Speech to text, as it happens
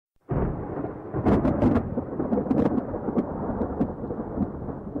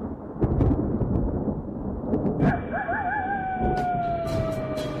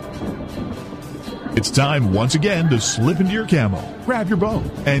It's time once again to slip into your camo, grab your bow,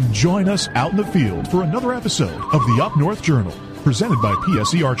 and join us out in the field for another episode of the Up North Journal, presented by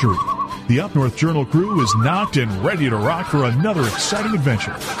PSE Archery. The Up North Journal crew is knocked and ready to rock for another exciting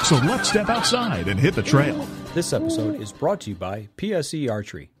adventure. So let's step outside and hit the trail. This episode is brought to you by PSE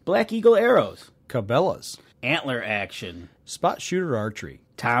Archery, Black Eagle Arrows, Cabela's, Antler Action, Spot Shooter Archery,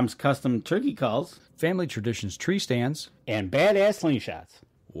 Tom's Custom Turkey Calls, Family Traditions Tree Stands, and Badass Slingshots.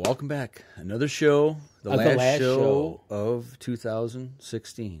 Welcome back. Another show, the last show of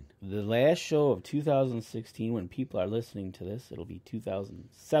 2016. The last show of 2016. When people are listening to this, it'll be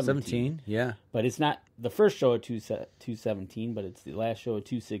 2017. Yeah. But it's not the first show of 2017, but it's the last show of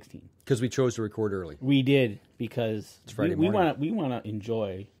 2016. Because we chose to record early. We did, because it's Friday we morning. want to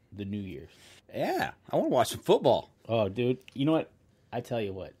enjoy the New Year's. Yeah. I want to watch some football. Oh, dude. You know what? I tell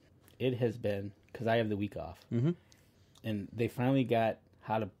you what. It has been, because I have the week off. Mm-hmm. And they finally got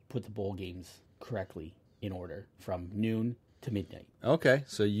how to put the bowl games correctly in order from noon to midnight. Okay,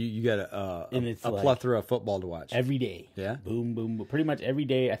 so you got a plethora of football to watch every day. Yeah, boom, boom, boom. Pretty much every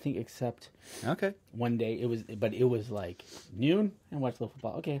day, I think, except one day. It was like noon and watch the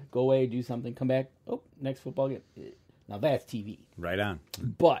football. Okay, go away, do something, come back. Oh, next football game. Now that's TV. Right on.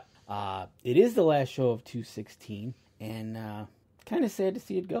 But it is the last show of 2016, and kind of sad to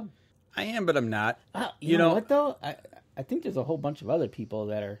see it go. I am, but I'm not. You know what though? I think there's a whole bunch of other people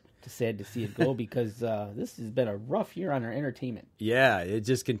that are sad to see it go because this has been a rough year on our entertainment. Yeah, it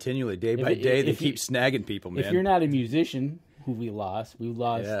just continually, day by day, they keep snagging people, man. If you're not a musician who we lost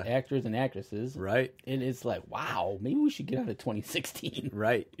actors and actresses. Right. And it's like, wow, maybe we should get out of 2016.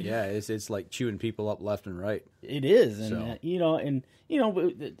 Right. Yeah, it's like chewing people up left and right. It is. And,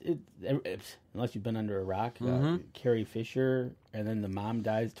 unless you've been under a rock, Carrie Fisher, and then the mom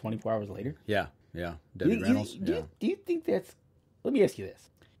dies 24 hours later. Yeah. Yeah, Debbie Reynolds. Do you think that's... Let me ask you this.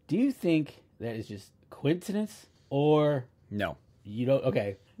 Do you think that is just coincidence or... No. You don't...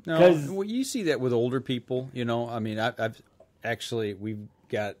 Okay. No, well, you see that with older people, you know. I mean, I've actually... We've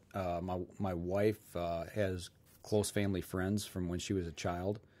got... my wife has close family friends from when she was a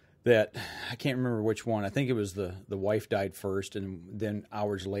child that... I can't remember which one. I think it was the wife died first, and then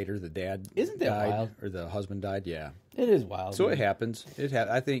hours later the dad Isn't that died, wild? Or the husband died, yeah. It is wild. So it happens.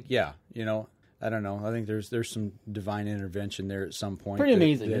 I think, yeah, you know... I don't know. I think there's some divine intervention there at some point. Pretty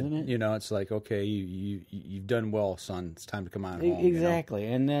amazing, isn't it? You know, it's like, okay, you've done well, son. It's time to come on home. Exactly. You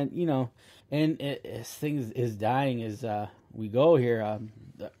know? And then, and as things is dying as we go here,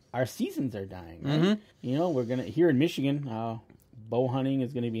 our seasons are dying, right? Mm-hmm. You know, we're going to, here in Michigan, bow hunting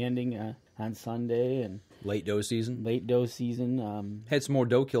is going to be ending on Sunday. And late doe season. Had some more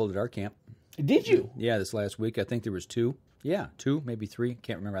doe killed at our camp. Did you? Yeah, this last week. I think there was 2. Yeah, 2, maybe 3.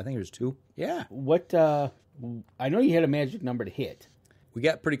 Can't remember. I think it was 2. Yeah. What? I know you had a magic number to hit. We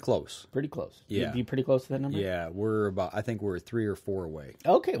got pretty close. Pretty close. Yeah. You pretty close to that number? Yeah, I think we're 3 or 4 away.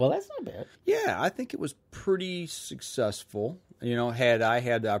 Okay, well, that's not bad. Yeah, I think it was pretty successful. You know, had I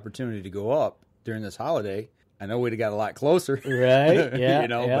had the opportunity to go up during this holiday, I know we'd have got a lot closer. Right, yeah,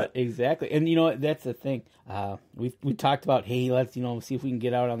 but exactly. And, you know, that's the thing. We talked about, hey, let's, see if we can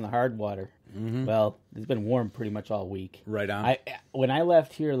get out on the hard water. Mm-hmm. Well, it's been warm pretty much all week. Right on. When I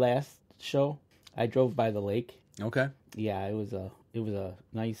left here last show, I drove by the lake. Okay. Yeah, it was a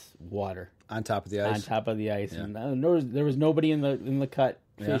nice water on top of the ice. On top of the ice, yeah. And there was nobody in the cut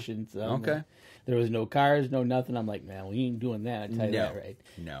fishing. Yeah. So okay. There was no cars, no nothing. I'm like, man, we ain't doing that. I tell you that, right?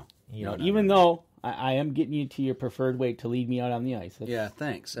 No. Even though I am getting you to your preferred weight to lead me out on the ice. Yeah,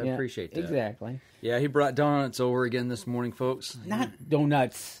 thanks. I appreciate that. Exactly. Yeah, he brought donuts over again this morning, folks. Not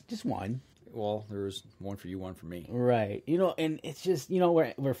donuts, just one. Well, there was one for you, one for me. Right. And it's just,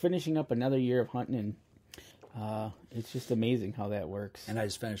 we're finishing up another year of hunting, and it's just amazing how that works. And I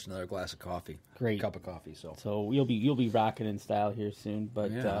just finished another glass of coffee. Great. Cup of coffee. So you'll be rocking in style here soon.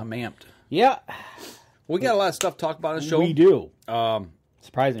 But yeah, I'm amped. Yeah. We got a lot of stuff to talk about on the show. We do.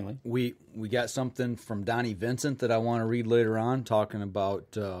 Surprisingly. We got something from Donnie Vincent that I want to read later on, talking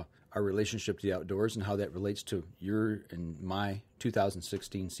about our relationship to the outdoors and how that relates to your and my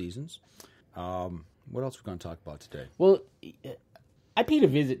 2016 seasons. What else are we going to talk about today? Well, I paid a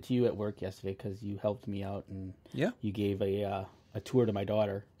visit to you at work yesterday because you helped me out, and you gave a tour to my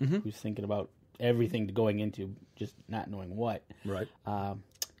daughter, who's thinking about everything going into just not knowing what. Right.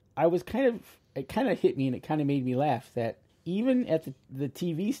 It kind of hit me, and it kind of made me laugh that even at the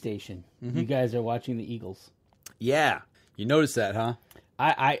TV station, you guys are watching the Eagles. Yeah, you noticed that, huh?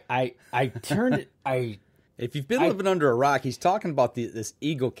 I turned it. If you've been living under a rock, he's talking about this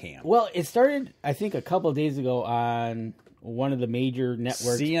Eagle Camp. Well, it started, I think, a couple of days ago on one of the major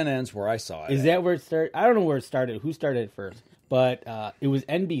networks. CNN's where I saw it. Is that where it started? I don't know where it started. Who started it first? But it was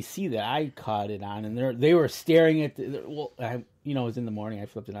NBC that I caught it on, and they were staring at it was in the morning. I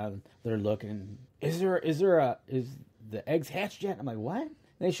flipped it on, and they're looking. Is the eggs hatched yet? I'm like, what? And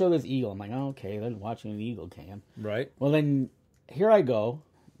they show this eagle. I'm like, oh, okay, they're watching an eagle cam. Right. Well, then here I go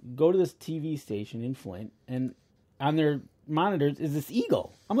to this TV station in Flint, and on their monitors is this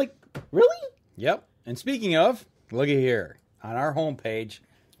eagle. I'm like, really? Yep. And speaking of, look at here on our homepage.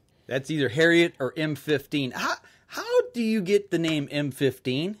 That's either Harriett or M15. How do you get the name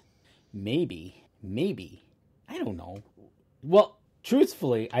M15? Maybe. I don't know. Well,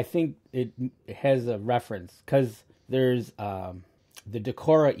 truthfully, I think it has a reference because there's the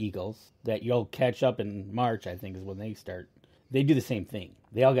Decorah Eagles that you'll catch up in March, I think is when they start. They do the same thing.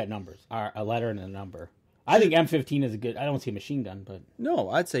 They all got numbers, a letter and a number. I think M15 is a good. I don't see a machine gun, but no,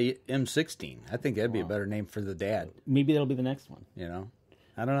 I'd say M16. I think that'd be a better name for the dad. Maybe that'll be the next one.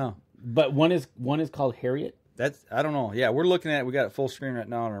 I don't know. But one is called Harriett. I don't know. Yeah, we're looking at it. We got it full screen right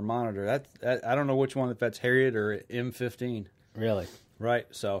now on our monitor. I don't know which one, if that's Harriett or M15. Really? Right.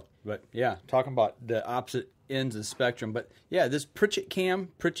 So, but yeah, talking about the opposite ends of the spectrum. But yeah, this Pritchett cam,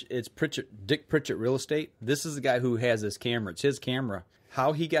 it's Dick Pritchett Real Estate. This is the guy who has this camera. It's his camera.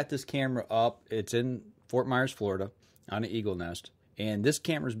 How he got this camera up, it's in Fort Meyers, Florida, on an eagle nest. And this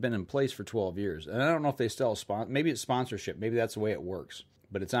camera's been in place for 12 years. And I don't know if they still sponsor. Maybe it's sponsorship. Maybe that's the way it works.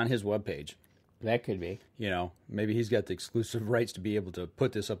 But it's on his webpage. That could be. Maybe he's got the exclusive rights to be able to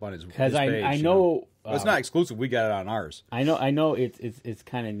put this up on his page. Because I know well, it's not exclusive. We got it on ours. I know. It's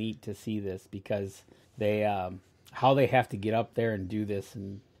kind of neat to see this because they how they have to get up there and do this,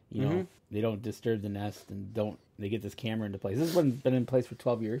 and they don't disturb the nest and they get this camera into place. This one's been in place for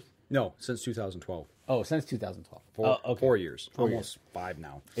 12 years. No, since 2012. Oh, since 2012. Okay. 4 years. 4 Almost years. 5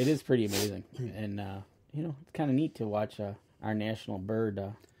 now. It is pretty amazing, and it's kind of neat to watch our national bird.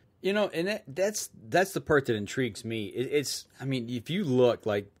 And that's the part that intrigues me. If you look,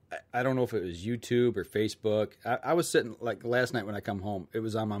 like, I don't know if it was YouTube or Facebook. I was sitting, like, last night when I come home, it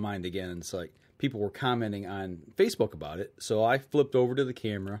was on my mind again. And it's like people were commenting on Facebook about it. So I flipped over to the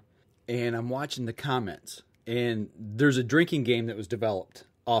camera, and I'm watching the comments. And there's a drinking game that was developed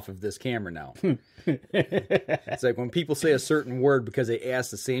off of this camera now. It's like when people say a certain word because they ask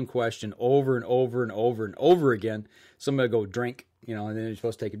the same question over and over and over and over again, somebody will go drink. And then you're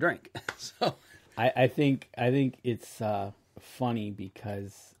supposed to take a drink. So I think it's funny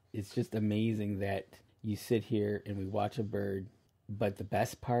because it's just amazing that you sit here and we watch a bird, but the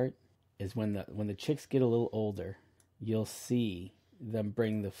best part is when the chicks get a little older, you'll see them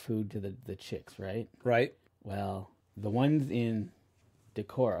bring the food to the chicks, right? Right. Well, the ones in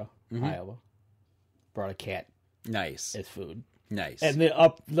Decorah, Iowa, brought a cat. Nice. As food. Nice. And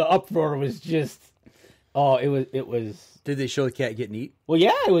the uproar was just. Oh, it was. Did they show the cat getting eat? Well,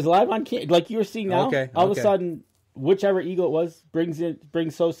 yeah, it was live on camera, like you're seeing now. Okay. All of a sudden, whichever eagle it was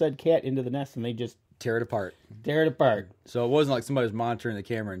brings so said cat into the nest, and they just tear it apart. So it wasn't like somebody was monitoring the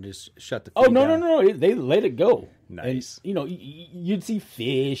camera and just shut the. Oh no! They let it go. Nice. And, you'd see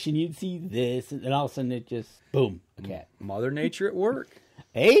fish, and you'd see this, and all of a sudden it just boom, a cat. Mother Nature at work.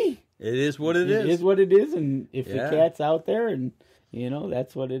 Hey, it is what it is. It is what it is, and if the cat's out there, and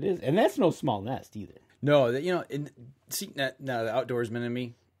that's what it is, and that's no small nest either. No, now the outdoorsman in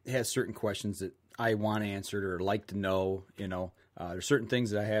me has certain questions that I want answered or like to know. There's certain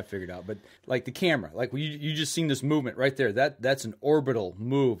things that I have figured out, but like the camera, like you just seen this movement right there. That's an orbital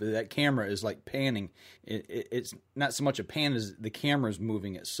move. That camera is like panning. It's not so much a pan as the camera's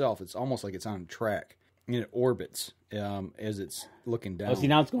moving itself. It's almost like it's on a track and it orbits as it's looking down. Oh, see,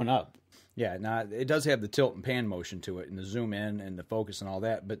 now it's going up. Yeah, now it does have the tilt and pan motion to it, and the zoom in and the focus and all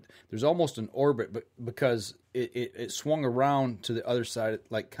that. But there's almost an orbit, but because it swung around to the other side,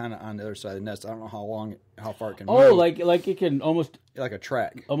 like kind of on the other side of the nest. I don't know how far it can. Oh, move. like it can almost like a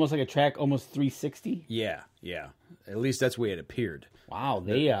track, almost like a track, almost 360. Yeah. At least that's the way it appeared. Wow,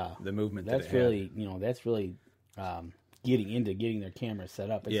 the movement. That's really getting their camera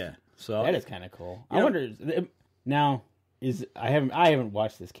set up. So that is kind of cool. I wonder now. I haven't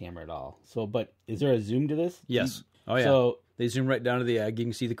watched this camera at all. So, but is there a zoom to this? Yes. Oh yeah. So they zoom right down to the egg. You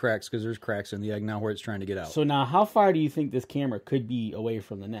can see the cracks because there's cracks in the egg now where it's trying to get out. So now, how far do you think this camera could be away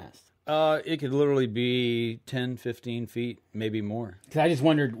from the nest? It could literally be 10, 15 feet, maybe more. Because I just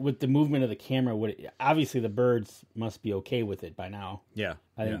wondered, with the movement of the camera, obviously the birds must be okay with it by now. Yeah.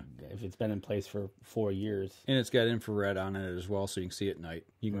 I think if it's been in place for 4 years. And it's got infrared on it as well, so you can see at night.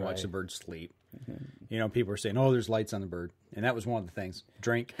 You can watch the birds sleep. Mm-hmm. People are saying, oh, there's lights on the bird. And that was one of the things.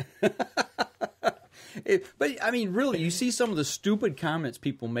 Drink. But, I mean, really, you see some of the stupid comments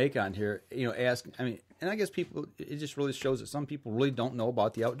people make on here, and I guess it just really shows that some people really don't know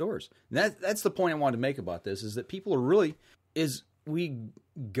about the outdoors. And that's the point I wanted to make about this, is that people are really is we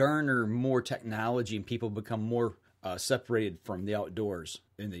garner more technology and people become more separated from the outdoors,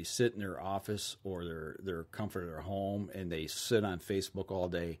 and they sit in their office or their comfort of their home, and they sit on Facebook all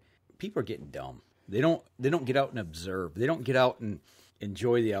day. People are getting dumb. They don't get out and observe. They don't get out and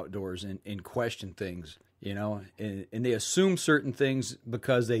enjoy the outdoors and question things, and they assume certain things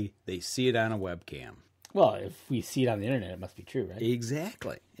because they see it on a webcam. Well, if we see it on the internet, it must be true, right?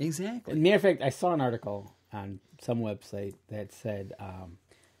 Exactly. As a matter of fact, I saw an article on some website that said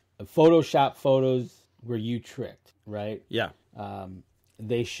Photoshop photos were you tricked, right? Yeah.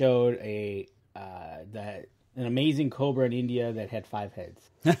 They showed an amazing cobra in India that had 5 heads.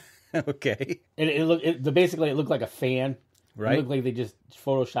 Okay. And it looked like a fan. Right. It looked like they just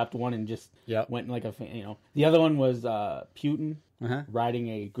photoshopped one and just Yep. went like a fan. The other one was Putin riding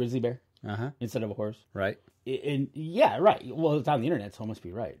a grizzly bear instead of a horse. Right. Yeah, right. Well, it's on the internet, so it must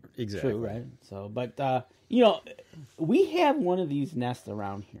be right. Exactly. True, right? So, but we have one of these nests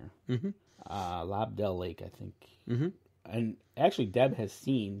around here. Mm-hmm. Lobdell Lake, I think. Mm-hmm. And actually, Deb has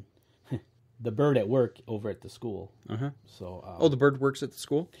seen the bird at work over at the school. Uh-huh. So, the bird works at the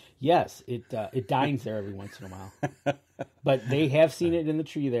school? Yes, it dines there every once in a while. But they have seen it in the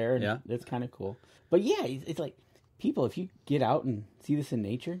tree there, and that's kind of cool. But yeah, it's like, people, if you get out and see this in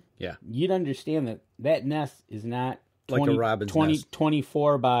nature, you'd understand that nest is not 20, like a robin's 20, nest.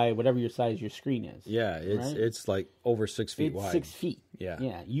 24 by whatever your size your screen is. Yeah, it's like over 6 feet wide. 6 feet. Yeah.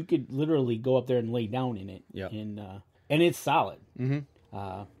 Yeah, you could literally go up there and lay down in it. Yeah. And it's solid. Mm-hmm.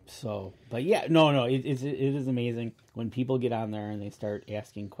 But yeah, no, it is amazing when people get on there and they start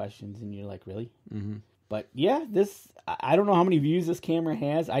asking questions and you're like, really? Mm-hmm. But yeah, I don't know how many views this camera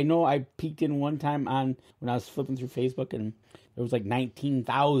has. I know I peeked in one time when I was flipping through Facebook, and there was like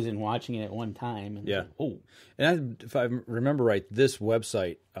 19,000 watching it at one time. And yeah. Like, and if I remember right, this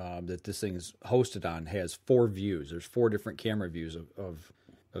website that this thing is hosted on has 4 views. There's 4 different camera views of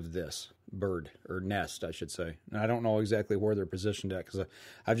this bird, or nest, I should say. And I don't know exactly where they're positioned at, because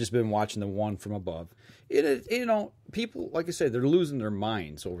I've just been watching the one from above. People, like I said, they're losing their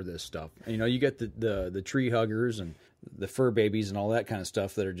minds over this stuff. You get the tree huggers and the fur babies and all that kind of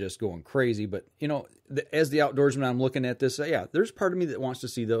stuff that are just going crazy. But, as the outdoorsman, I'm looking at this, there's part of me that wants to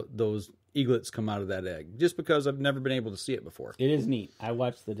see those eaglets come out of that egg, just because I've never been able to see it before. It is neat. I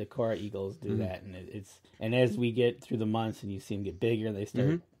watched the Decorah eagles do that, and and as we get through the months and you see them get bigger, they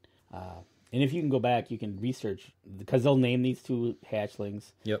start. And if you can go back, you can research, because they'll name these 2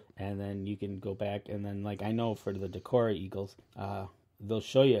 hatchlings. Yep. And then you can go back, and then, like, I know for the Decorah eagles, they'll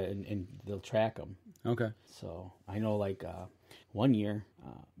show you and they'll track them. Okay. So I know, like, one year,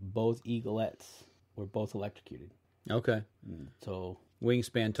 both eaglets were both electrocuted. Okay. So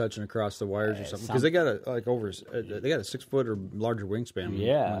wingspan touching across the wires or something, because they got they got a 6 foot or larger wingspan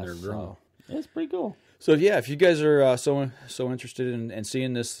when they're grown. So it's pretty cool. So yeah, if you guys are so interested in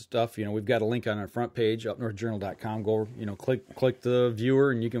seeing this stuff, we've got a link on our front page, upnorthjournal.com. Go, click the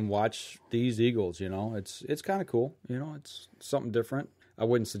viewer, and you can watch these eagles. It's kind of cool. It's something different. I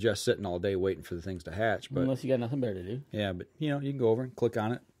wouldn't suggest sitting all day waiting for the things to hatch, but unless you got nothing better to do. Yeah, but you can go over and click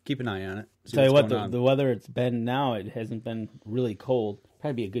on it, keep an eye on it. Tell you what, the weather it's been now, it hasn't been really cold.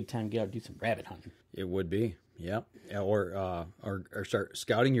 Probably be a good time to get out and do some rabbit hunting. It would be. Yep. Or start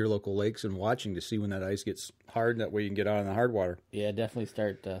scouting your local lakes and watching to see when that ice gets hard. That way you can get out on the hard water. Yeah, definitely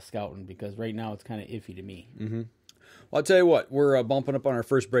start scouting, because right now it's kind of iffy to me. Mm-hmm. Well, I'll tell you what, we're bumping up on our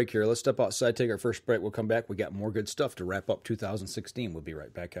first break here. Let's step outside, take our first break. We'll come back. We got more good stuff to wrap up 2016. We'll be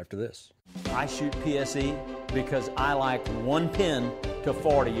right back after this. I shoot PSE because I like 1 pin to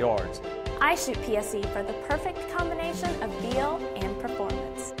 40 yards. I shoot PSE for the perfect combination of feel and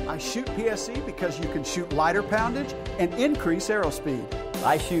performance. I shoot PSE because you can shoot lighter poundage and increase arrow speed.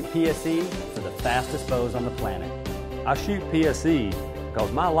 I shoot PSE for the fastest bows on the planet. I shoot PSE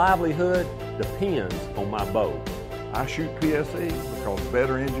because my livelihood depends on my bow. I shoot PSE because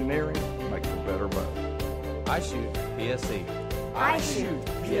better engineering makes a better bow. I shoot PSE. I shoot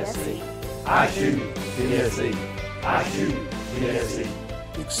PSE. I shoot PSE. I shoot PSE.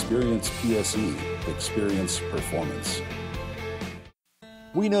 Experience PSE. Experience performance.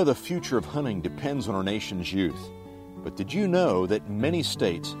 We know the future of hunting depends on our nation's youth. But did you know that in many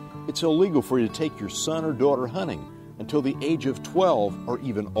states, it's illegal for you to take your son or daughter hunting until the age of 12 or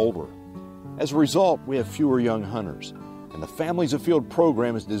even older? As a result, we have fewer young hunters, and the Families Afield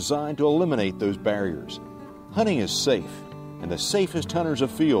program is designed to eliminate those barriers. Hunting is safe, and the safest hunters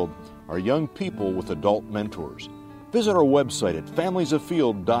afield are young people with adult mentors. Visit our website at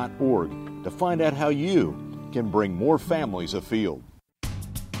familiesafield.org to find out how you can bring more families afield.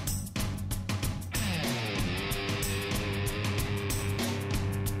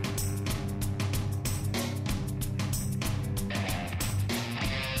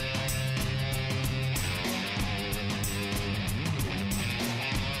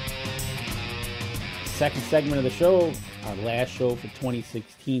 second segment of the show, our last show for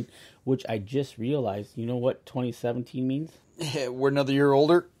 2016, which I just realized, you know what 2017 means? We're another year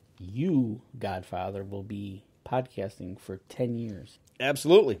older. You, Godfather, will be podcasting for 10 years.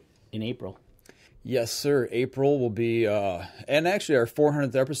 Absolutely. In April. Yes, sir. April will be, and actually our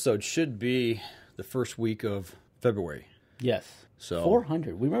 400th episode should be the first week of February. Yes. So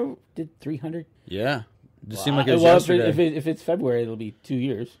 400. We remember did 300? Yeah. It Well, seemed like it was yesterday. If it's February, it'll be 2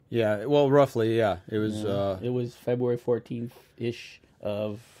 years. Yeah, well, roughly, yeah. It was It was February 14th-ish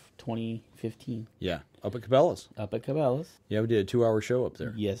of 2015. Yeah, up at Cabela's. Up at Cabela's. Yeah, we did a 2-hour show up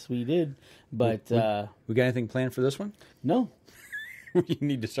there. Yes, we did. But we got anything planned for this one? No. You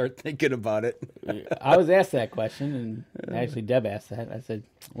need to start thinking about it. I was asked that question, and actually Deb asked that. I said,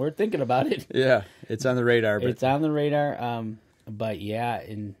 we're thinking about it. Yeah, it's on the radar. But it's on the radar. But yeah,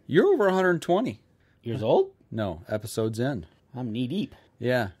 and you're over 120 years old? No, episodes in. I'm knee deep.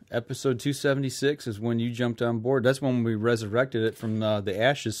 Yeah, episode 276 is when you jumped on board. That's when we resurrected it from the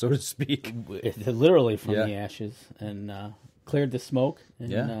ashes, so to speak. Literally from the ashes, and cleared the smoke.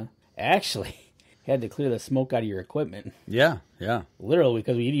 And actually had to clear the smoke out of your equipment. Yeah, yeah. Literally,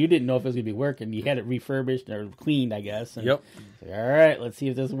 because you didn't know if it was going to be working. You had it refurbished or cleaned, I guess. And yep. Like, all right, let's see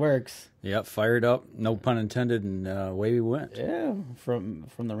if this works. Yep, fired up, no pun intended, and away we went. Yeah, from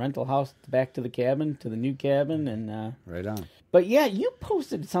the rental house back to the cabin, to the new cabin. And right on. But yeah, you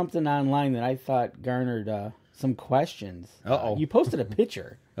posted something online that I thought garnered some questions. Uh-oh. You posted a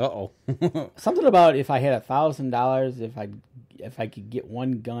picture. Uh-oh. Something about if I had $1,000, if I could get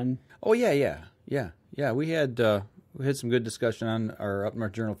one gun. Oh, yeah. We had some good discussion on our Up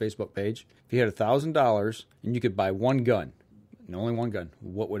North Journal Facebook page. If you had $1,000 and you could buy one gun, and only one gun,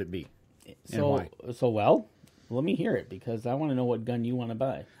 what would it be? And why? Well, let me hear it, because I want to know what gun you want to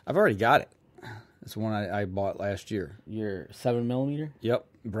buy. I've already got it. It's the one I bought last year. Your 7mm? Yep,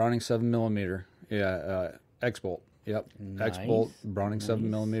 Browning 7mm. Yeah, Xbolt. Yep, Nice. Xbolt, Browning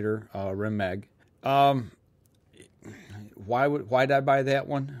 7mm, RemMag. Why did I buy that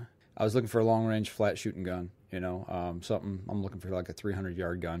one? I was looking for a long-range flat shooting gun. Something I'm looking for, like a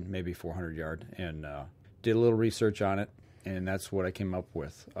 300-yard gun, maybe 400-yard, and did a little research on it, and that's what I came up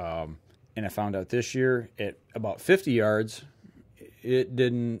with. And I found out this year at about 50 yards,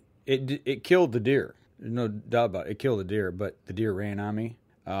 it killed the deer. There's no doubt about it. It killed the deer, but the deer ran on me.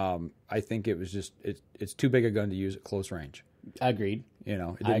 I think it was just it's too big a gun to use at close range. Agreed. It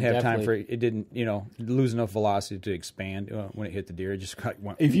didn't have time for it. It didn't, lose enough velocity to expand when it hit the deer. It just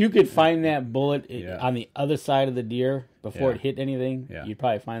went. If you could find that bullet on the other side of the deer before it hit anything, you'd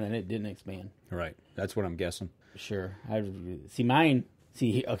probably find that it didn't expand. Right. That's what I'm guessing. Sure. Mine.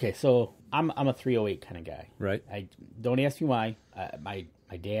 Okay, so I'm a 308 kind of guy. Right. I don't ask me why. My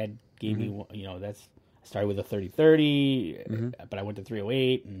dad gave me one. I started with a 30-30, but I went to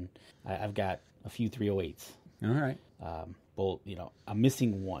 308, and I've got a few 308s. All right. I'm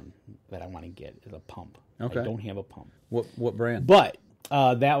missing one that I want to get is a pump. Okay. I don't have a pump. What brand? But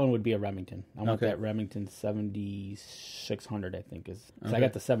that one would be a Remington. I want Okay. that Remington 7600, I think is. So Okay. I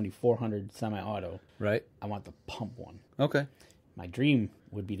got the 7400 semi-auto. Right. I want the pump one. Okay. My dream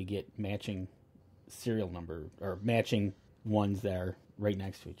would be to get matching serial number or matching ones that are right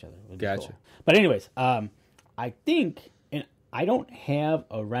next to each other. Would be Gotcha. cool. But anyways, I think, and I don't have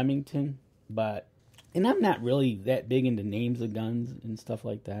a Remington, and I'm not really that big into names of guns and stuff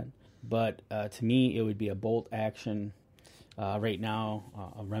like that. But to me, it would be a bolt action. Right now,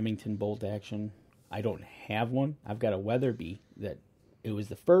 a Remington bolt action. I don't have one. I've got a Weatherby that it was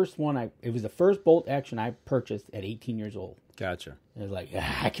the first one. It was the first bolt action I purchased at 18 years old. Gotcha. It was like,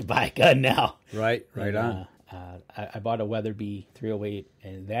 I can buy a gun now. Right And, on. I bought a Weatherby 308,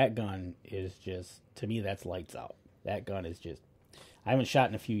 and that gun is just, to me, that's lights out. That gun is just, I haven't shot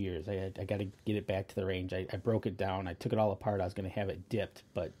in a few years. I got to get it back to the range. I broke it down. I took it all apart. I was going to have it dipped,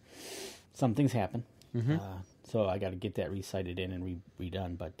 but some things happen. So I got to get that resighted in and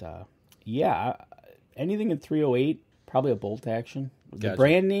redone. But anything in 308, probably a bolt action. Gotcha. The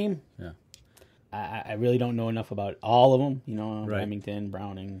brand name, Yeah. I really don't know enough about all of them. Right. Remington,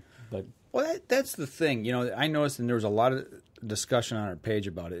 Browning, but Well, that's the thing. I noticed, and there was a lot of discussion on our page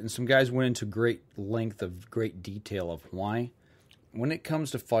about it, and some guys went into great length of great detail of why. When it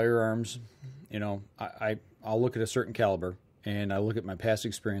comes to firearms, I'll look at a certain caliber, and I look at my past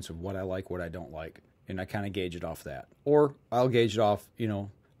experience of what I like, what I don't like, and I kind of gauge it off that. Or I'll gauge it off,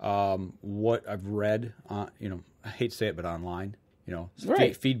 what I've read, I hate to say it, but online,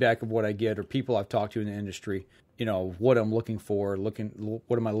 Right. feedback of what I get, or people I've talked to in the industry, what I'm looking for,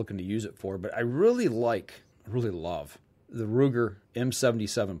 what am I looking to use it for. But I really love the Ruger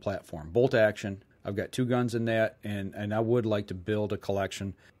M77 platform, bolt action, I've got 2 guns in that, and I would like to build a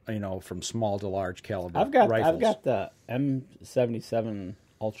collection, from small to large caliber rifles. I've got the M77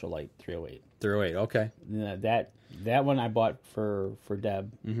 ultralight 308. 308, okay. That one I bought for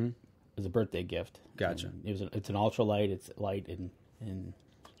Deb as a birthday gift. Gotcha. It's an ultralight. It's light, and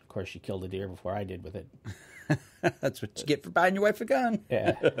of course she killed a deer before I did with it. That's what you get for buying your wife a gun.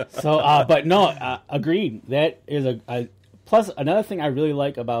 Yeah. So, but no, agreed. That is a plus. Another thing I really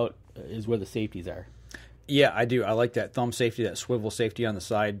like about is where the safeties are. Yeah, I do. I like that thumb safety, that swivel safety on the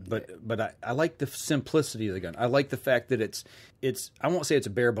side, but I like the simplicity of the gun. I like the fact that it's I won't say it's a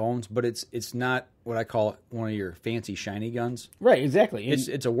bare bones, but it's not what I call one of your fancy shiny guns. Right, exactly. It's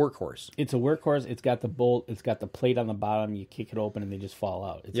a workhorse. It's a workhorse. It's got the bolt. It's got the plate on the bottom. You kick it open and they just fall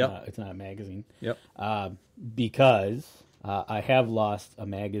out. It's not a magazine. Yep. Because I have lost a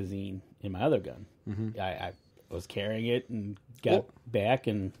magazine in my other gun. I was carrying it and got back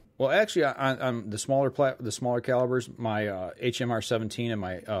and. Well, actually, on the smaller calibers, my HMR 17 and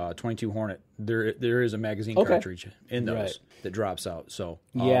my 22 Hornet, there is a magazine cartridge in those that drops out. So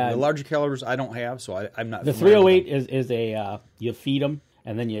the larger calibers I don't have, so I'm not. The 308 is a you feed them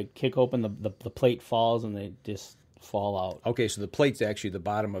and then you kick open the plate falls and they just fall out. Okay, so the plate's actually the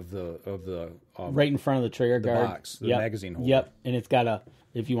bottom of the right in front of the trigger guard box, the magazine holder. Yep, and it's got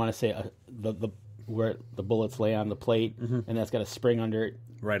if you want to say the where the bullets lay on the plate, and that's got a spring under it.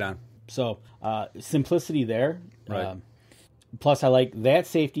 Right on. So simplicity there. Right. Plus, I like that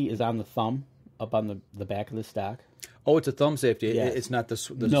safety is on the thumb, up on the back of the stock. Oh, it's a thumb safety. Yes. It's not the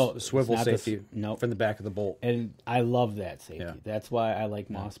swivel safety from the back of the bolt. And I love that safety. Yeah. That's why I like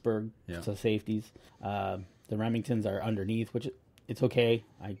Mossberg safeties. The Remingtons are underneath, which it's okay.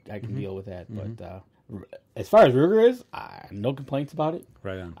 I can deal with that. But as far as Ruger is, I have no complaints about it.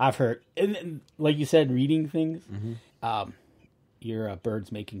 Right on. I've heard, and like you said, reading things. Your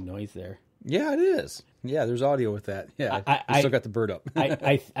bird's making noise there. Yeah, it is. Yeah, there's audio with that. Yeah, I still got the bird up.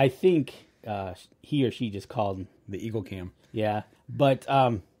 I think he or she just called the Eagle Cam. Yeah, but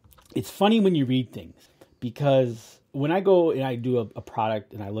it's funny when you read things because when I go and I do a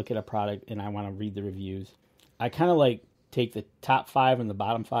product and I look at a product and I want to read the reviews, I kind of like take the top 5 and the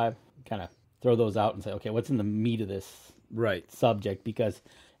bottom 5, kind of throw those out and say, okay, what's in the meat of this subject? Because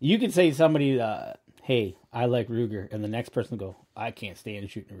you could say somebody, hey, I like Ruger, and the next person will go, I can't stand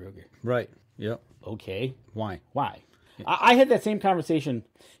shooting a Ruger. Right. Yep. Okay. Why? Yeah. I had that same conversation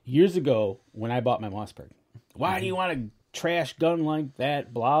years ago when I bought my Mossberg. Why do you want a trash gun like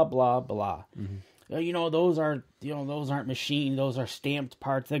that? Blah blah blah. Those aren't machined. Those are stamped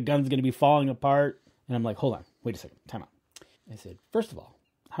parts. That gun's going to be falling apart. And I'm like, hold on, wait a second, time out. I said, first of all,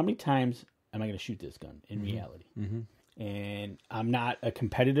 how many times am I going to shoot this gun in reality? And I'm not a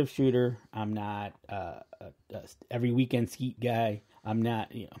competitive shooter. I'm not a every weekend skeet guy. I'm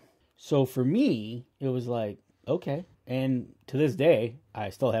not, So for me, it was like, okay. And to this day, I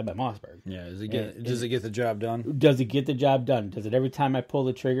still have my Mossberg. Yeah. Does it get the job done? Does it get the job done? Does it every time I pull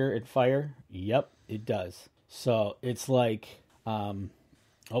the trigger and fire? Yep, it does. So it's like,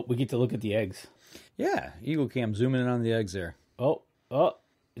 we get to look at the eggs. Yeah. Eagle Cam zooming in on the eggs there. Oh,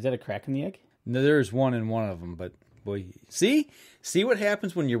 is that a crack in the egg? No, there's one in one of them, but boy, see what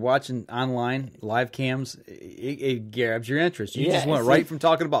happens when you're watching online live cams. It grabs your interest. You just went right from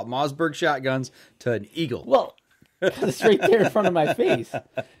talking about Mossberg shotguns to an Eagle. Well, it's right there in front of my face.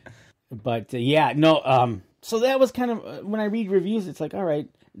 But so that was kind of when I read reviews. It's like, all right,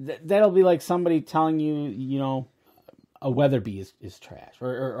 that'll be like somebody telling you, a Weatherby is trash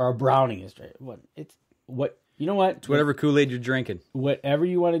or a Browning is trash. You know what? It's whatever Kool-Aid you're drinking. Whatever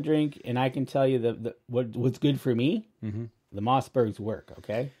you want to drink, and I can tell you what's good for me, the Mossbergs work,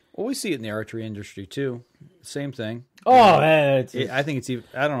 okay? Well, we see it in the archery industry, too. Same thing. Oh, I think it's even,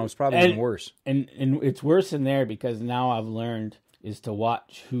 I don't know, it's probably even worse. And it's worse in there because now I've learned is to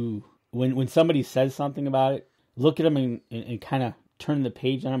watch when somebody says something about it, look at them and kind of turn the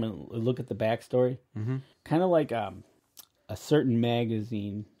page on them and look at the backstory. Kind of like a certain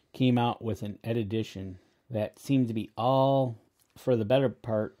magazine came out with an edition that seemed to be all, for the better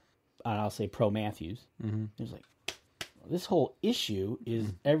part, I'll say pro Matthews. It was like, this whole issue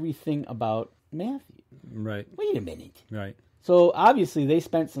is everything about Matthews. Right. Wait a minute. Right. So obviously they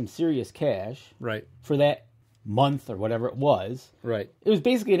spent some serious cash. Right. For that month or whatever it was. Right. It was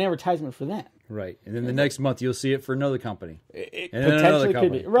basically an advertisement for that. Right. And then the next month you'll see it for another company. It potentially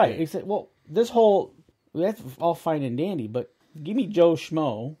could be. Right. Yeah. Except, that's all fine and dandy, but give me Joe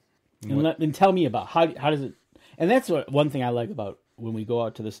Schmo and tell me about how does it. And that's one thing I like about when we go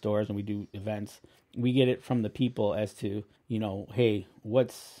out to the stores and we do events. We get it from the people as to, hey,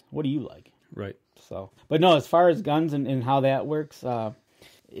 what do you like? Right. So, but no, as far as guns and how that works,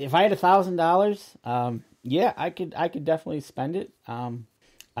 if I had $1,000, yeah, I could definitely spend it.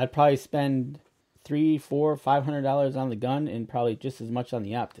 I'd probably spend $300, $400, $500 on the gun and probably just as much on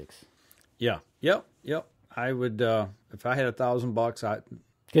the optics. Yeah. Yep. I would, if I had $1,000,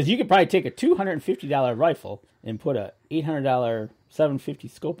 because you could probably take a $250 rifle and put a $800 750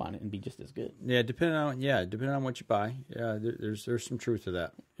 scope on it and be just as good. Yeah, depending on what you buy. Yeah, there's some truth to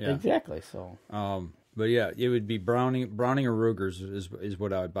that. Yeah. Exactly. So. But yeah, it would be Browning or Ruger's is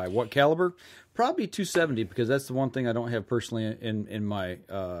what I would buy. What caliber? Probably 270, because that's the one thing I don't have personally in my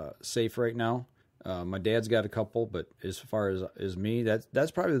safe right now. My dad's got a couple, but as far as me,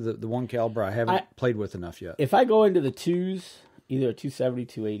 that's probably the one caliber I haven't played with enough yet. If I go into the twos, either a 270,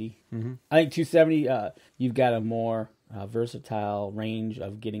 280, I think 270, you've got a more versatile range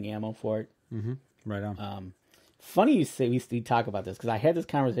of getting ammo for it. Right on. Funny you say we talk about this, because I had this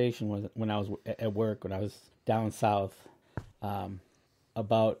conversation when I was at work, when I was down south,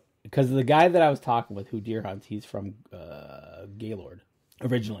 about, because the guy that I was talking with who deer hunts, he's from Gaylord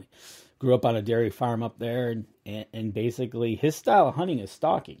originally. Grew up on a dairy farm up there, and basically his style of hunting is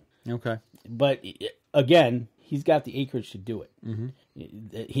stalking. Okay. But again, he's got the acreage to do it.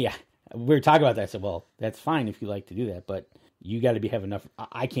 Yeah. We were talking about that. I said, well, that's fine if you like to do that, but you got to have enough.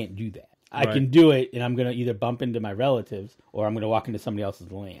 I can't do that. I can do it, and I'm going to either bump into my relatives or I'm going to walk into somebody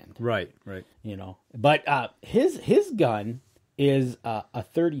else's land. Right. You know, but his gun is a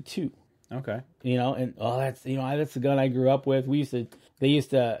 32. Okay. You know, and that's the gun I grew up with. They used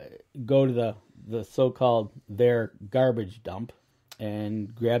to go to the so-called their garbage dump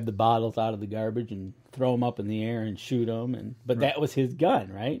and grab the bottles out of the garbage and throw them up in the air and shoot them. But that was his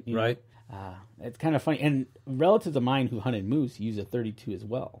gun, right? You know? It's kind of funny. And relatives of mine who hunted moose use a 32 as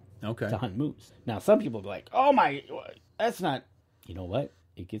well. Okay. To hunt moose. Now, some people be like, oh my, that's not, you know what?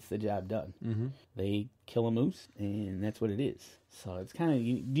 It gets the job done. They kill a moose, and that's what it is. So it's kind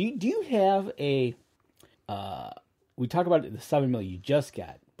of, do you have a, we talk about the 7mm you just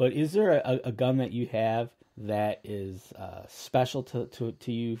got, but is there a gun that you have that is special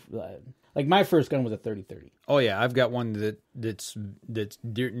to you? Like my first gun was a 30-30. Oh yeah, I've got one that's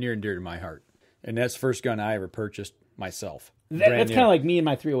near and dear to my heart, and that's the first gun I ever purchased myself. That's kind of like me and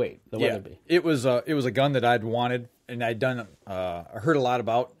my 308, the Weatherby. It was a gun that I'd wanted, and I'd done I heard a lot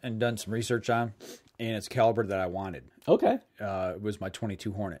about and done some research on, and it's caliber that I wanted. Okay. It was my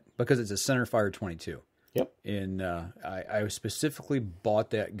 22 Hornet, because it's a center fire 22. Yep. And I specifically bought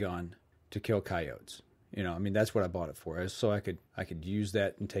that gun to kill coyotes. You know, I mean, that's what I bought it for, so I could use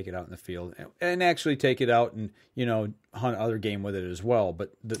that and take it out in the field and actually take it out and, you know, hunt other game with it as well.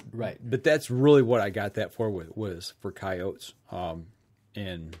 But but that's really what I got that for, was for coyotes.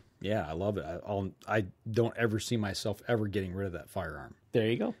 And yeah, I love it. I don't ever see myself ever getting rid of that firearm. There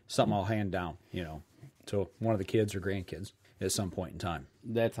you go. Something I'll hand down, you know, to one of the kids or grandkids at some point in time.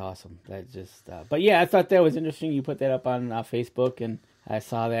 That's awesome. That just, but yeah, I thought that was interesting. You put that up on Facebook, and I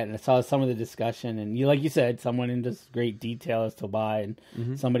saw that, and I saw some of the discussion, and like you said, someone into great detail as to why,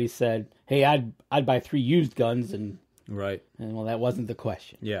 and somebody said, "Hey, I'd buy 3 used guns," and well, that wasn't the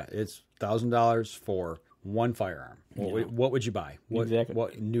question. Yeah, it's $1,000 for one firearm. What would you buy?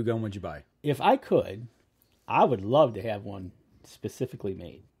 What new gun would you buy? If I could, I would love to have one specifically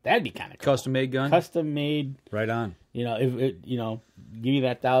made. That'd be kind of cool. Custom made gun. Custom made. Right on. You know, if it, you know, give you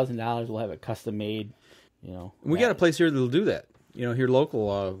that $1,000, we'll have it custom made. You know, we got a place here that'll do that. You know, here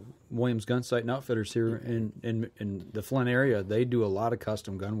local, Williams Gun Sight and Outfitters here in the Flint area, they do a lot of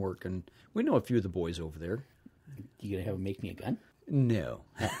custom gun work, and we know a few of the boys over there. You gonna have them make me a gun? No.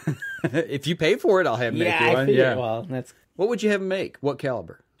 If you pay for it, I'll have them make you one. Yeah, well, that's. What would you have them make? What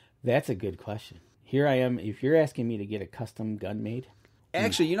caliber? That's a good question. Here I am. If you're asking me to get a custom gun made.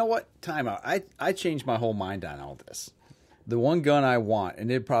 Actually, you know what? Time out. I changed my whole mind on all this. The one gun I want,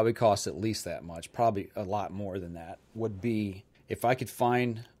 and it probably costs at least that much, probably a lot more than that, would be if I could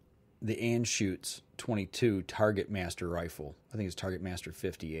find the Anschutz 22 Target Master rifle. I think it's Target Master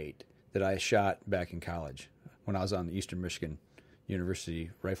 58 that I shot back in college when I was on the Eastern Michigan University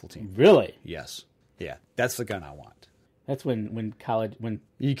rifle team. Really? Yes. Yeah, that's the gun I want. That's when college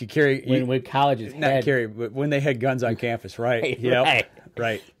you could carry when colleges not carry, but when they had guns on campus, right?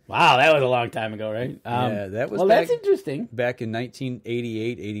 Right. Wow, that was a long time ago, right? Yeah, that was. Well, that's interesting. Back in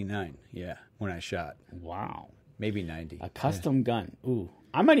 1988, 89. Yeah, when I shot. Wow. Maybe 90. A custom gun. Ooh,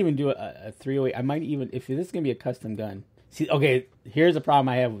 I might even do a 308. I might even, if this is gonna be a custom gun. See, okay, here's a problem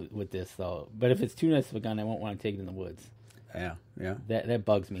I have with this though. But if it's too nice of a gun, I won't want to take it in the woods. Yeah. That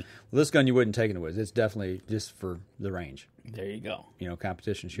bugs me. Well, this gun you wouldn't take in the woods. It's definitely just for the range. There you go. You know,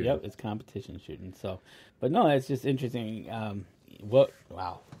 competition shooting. Yep, it's competition shooting. So, but no, that's just interesting. What?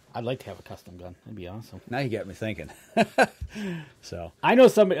 Wow. I'd like to have a custom gun. That'd be awesome. Now you got me thinking. So I know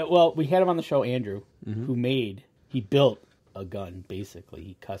somebody. Well, we had him on the show, Andrew, he built a gun. Basically,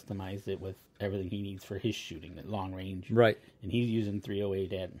 he customized it with everything he needs for his shooting at long range. Right. And he's using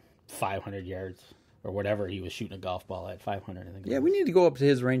 308 at 500 yards or whatever he was shooting a golf ball at 500. I think. Yeah, we need to go up to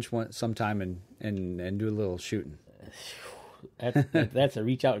his range sometime and do a little shooting. That's a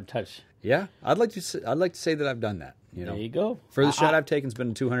reach out and touch. Yeah, I'd like to say that I've done that. You know, there you go. Furthest shot I've taken has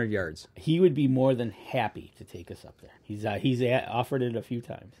been 200 yards. He would be more than happy to take us up there. He's offered it a few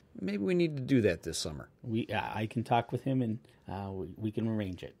times. Maybe we need to do that this summer. I can talk with him and we can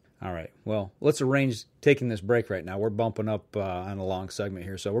arrange it. All right. Well, let's arrange taking this break right now. We're bumping up on a long segment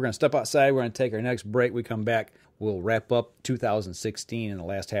here, so we're going to step outside. We're going to take our next break. We come back. We'll wrap up 2016 in the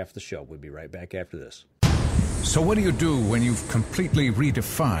last half of the show. We'll be right back after this. So what do you do when you've completely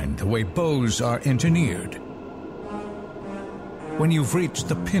redefined the way bows are engineered? When you've reached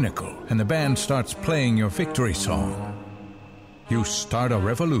the pinnacle and the band starts playing your victory song, you start a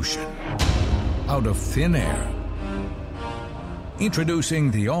revolution out of thin air.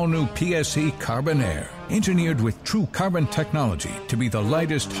 Introducing the all-new PSE Carbon Air, engineered with true carbon technology to be the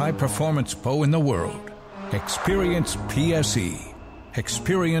lightest high-performance bow in the world. Experience PSE.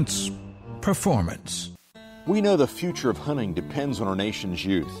 Experience performance. We know the future of hunting depends on our nation's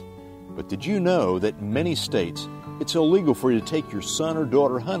youth. But did you know that in many states, it's illegal for you to take your son or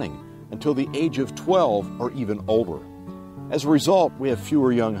daughter hunting until the age of 12 or even older? As a result, we have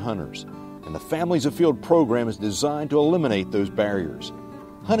fewer young hunters, and the Families Afield program is designed to eliminate those barriers.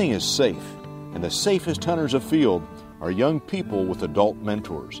 Hunting is safe, and the safest hunters afield are young people with adult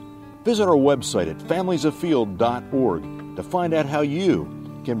mentors. Visit our website at familiesafield.org to find out how you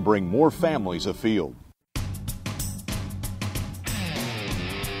can bring more families afield.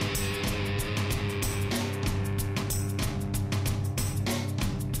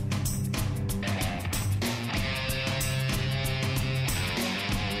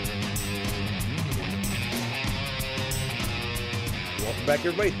 Back,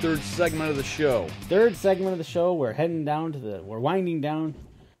 everybody. Third segment of the show. We're heading down we're winding down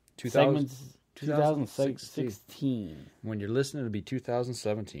 2016. When you're listening, it'll be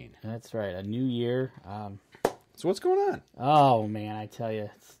 2017. That's right. A new year. So what's going on? Oh, man, I tell you.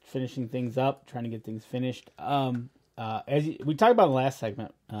 It's finishing things up, trying to get things finished. We talked about in the last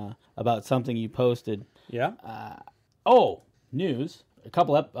segment about something you posted. Yeah. News. A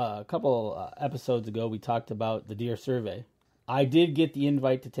couple episodes ago, we talked about the deer survey. I did get the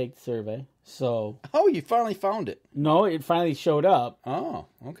invite to take the survey, so... Oh, you finally found it. No, it finally showed up. Oh,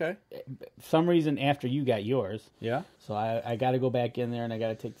 okay. For some reason, after you got yours. Yeah. So I got to go back in there and I got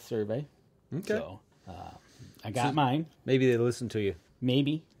to take the survey. Okay. So I got mine. Maybe they listened to you.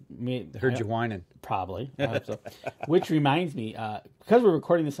 Maybe. They heard you whining. Probably. I hope so. Which reminds me, because we're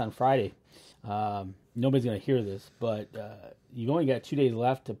recording this on Friday, nobody's going to hear this, but you've only got 2 days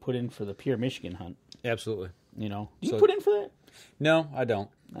left to put in for the Pure Michigan hunt. Absolutely. You know, do you put in for that? No, I don't.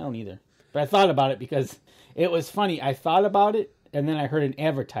 I don't either. But I thought about it because it was funny. I thought about it, and then I heard an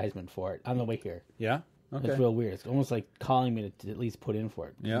advertisement for it on the way here. Yeah? Okay. It's real weird. It's almost like calling me to at least put in for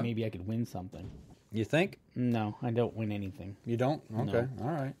it. Yeah. Maybe I could win something. You think? No, I don't win anything. You don't? Okay. No. All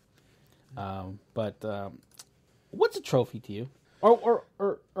right. But what's a trophy to you? Or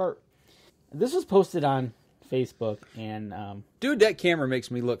this was posted on Facebook, and dude, that camera makes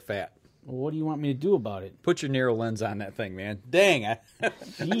me look fat. What do you want me to do about it? Put your narrow lens on that thing, man. Dang, I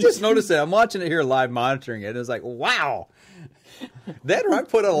just noticed that. I'm watching it here live, monitoring it. And it's like, wow. That or I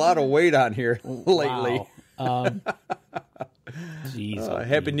put a lot of weight on here lately. Wow. Jeez.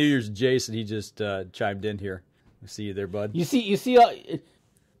 Happy New Year's, Jason. He just chimed in here. I see you there, bud. You see. I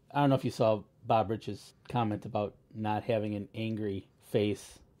don't know if you saw Bob Rich's comment about not having an angry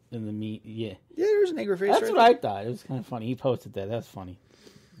face in the meet. Yeah. Yeah, there's an angry face. That's right what there. I thought. It was kind of funny. He posted that. That's funny.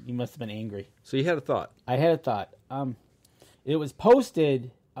 You must have been angry. So you had a thought. I had a thought. It was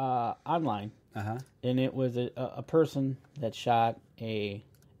posted online, and it was a person that shot it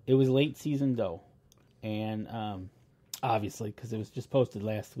was late season doe, and obviously because it was just posted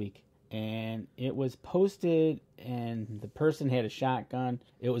last week, and it was posted, and the person had a shotgun.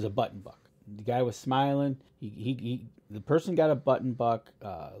 It was a button buck. The guy was smiling. The person got a button buck,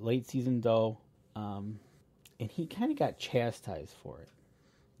 late season doe, and he kind of got chastised for it.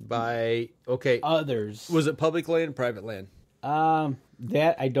 By others. Was it public land, private land?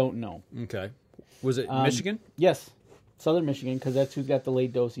 That I don't know. Okay. Was it Michigan? Yes, Southern Michigan, because that's who's got the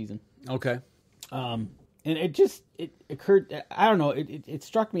late doe season. Okay. And it occurred. I don't know. It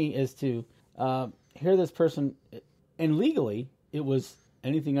struck me as to hear this person, and legally it was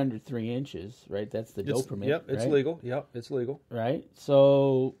anything under 3 inches, right? That's the doe permit. Yep, it's right? legal. Yep, it's legal. Right?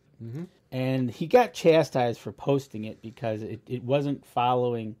 So, and he got chastised for posting it because it wasn't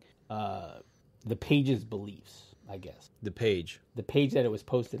following the page's beliefs, I guess. The page that it was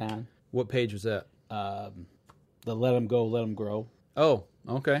posted on. What page was that? The Let 'em Go, Let 'em Grow. Oh,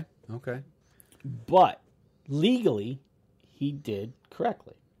 okay. But legally, he did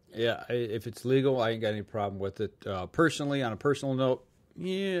correctly. Yeah, if it's legal, I ain't got any problem with it. Personally, on a personal note,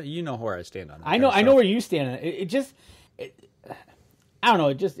 yeah, you know where I stand on that. I know where you stand on it. I don't know.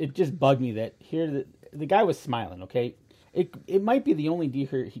 It just bugged me that here the guy was smiling. Okay, it might be the only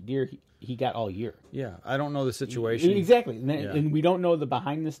deer he got all year. Yeah, I don't know the situation exactly, and we don't know the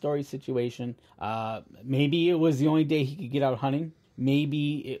behind the story situation. Maybe it was the only day he could get out hunting.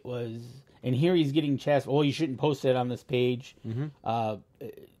 Maybe it was, and here he's getting chastised. Oh, you shouldn't post it on this page.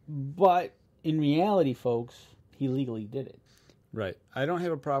 But in reality, folks, he legally did it. Right. I don't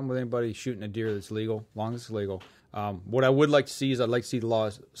have a problem with anybody shooting a deer that's legal, as long as it's legal. What I would like to see is I'd like to see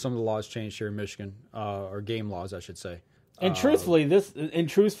some of the laws changed here in Michigan, or game laws, I should say. And truthfully,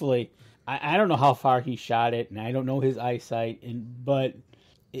 I don't know how far he shot it, and I don't know his eyesight, but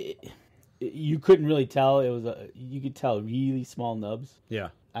you couldn't really tell. You could tell really small nubs. Yeah.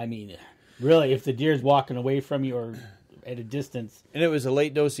 I mean, really, if the deer's walking away from you or at a distance. And it was a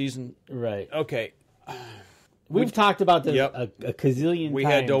late doe season. Right. Okay. We've talked about this a gazillion times. We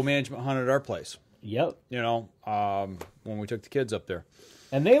had doe management hunt at our place. Yep. You know, when we took the kids up there.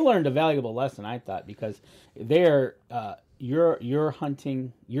 And they learned a valuable lesson, I thought, because you're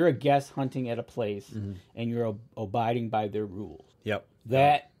hunting, you're a guest hunting at a place, and you're abiding by their rules. Yep.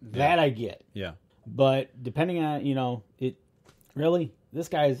 That I get. Yeah. But depending on, this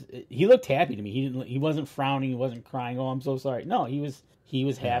he looked happy to me. He wasn't frowning, he wasn't crying, oh, I'm so sorry. No, he was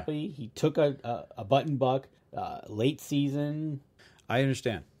happy. Yeah. He took a button buck, late season. I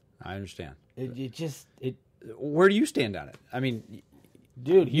understand. Where do you stand on it? I mean,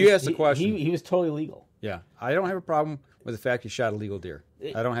 dude, you asked the question. He was totally legal. Yeah, I don't have a problem with the fact he shot a legal deer.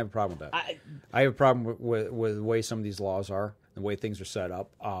 I don't have a problem with that. I have a problem with the way some of these laws are, the way things are set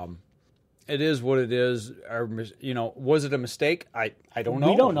up. It is what it is. Was it a mistake? I don't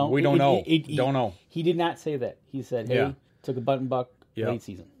know. We don't know. We don't know. Don't know. He did not say that. He said, "Hey, took a button buck late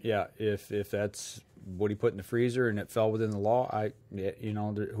season." Yeah, if that's what he put in the freezer and it fell within the law,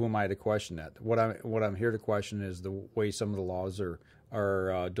 who am I to question that? What I'm here to question is the way some of the laws are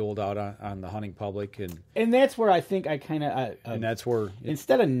doled out on the hunting public, and that's where I think I kind of and that's where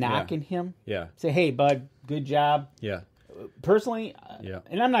instead of knocking him, say, "Hey, bud, good job." Yeah. Personally,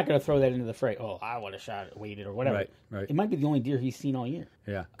 and I'm not going to throw that into the fray. Oh, I would have shot it, waited, or whatever. Right. It might be the only deer he's seen all year.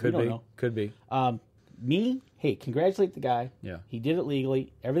 Yeah, could be. Hey, congratulate the guy. Yeah, he did it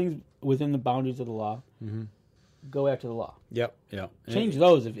legally. Everything's within the boundaries of the law. Mm-hmm. Go after the law. Yep. Change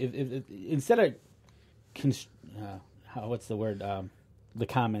those. If instead of what's the word? The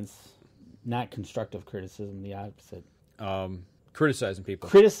comments, not constructive criticism. The opposite. Criticizing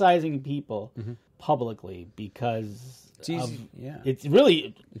people. Publicly because it's easy.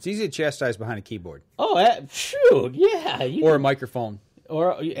 It's easy to chastise behind a keyboard. Oh, shoot, yeah, or a microphone.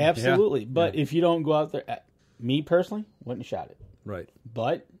 Or absolutely, but if you don't go out there, me personally wouldn't have shot it. Right.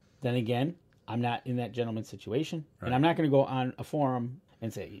 But then again, I'm not in that gentleman's situation, and I'm not going to go on a forum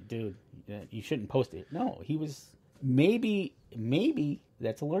and say, "Dude, you shouldn't post it." No, he was maybe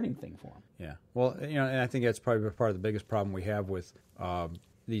that's a learning thing for him. Yeah. Well, and I think that's probably part of the biggest problem we have with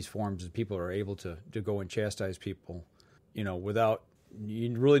these forums is people are able to go and chastise people, without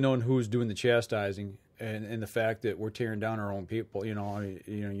really knowing who's doing the chastising, and the fact that we're tearing down our own people.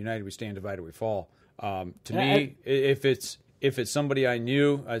 United we stand, divided we fall. To me, if it's somebody I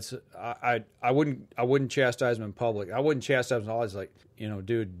knew, I wouldn't chastise them in public. I wouldn't chastise them. I was like,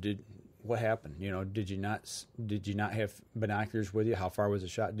 dude, what happened? Did you not have binoculars with you? How far was the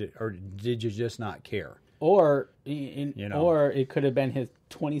shot? Or did you just not care? Or or it could have been his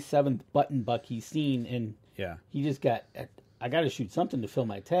 27th button buck he's seen, and he just got. I got to shoot something to fill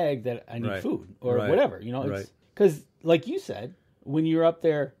my tag that I need food or whatever. Because like you said, when you're up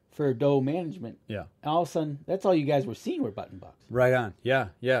there for doe management, all of a sudden that's all you guys were seeing were button bucks. Right on. Yeah.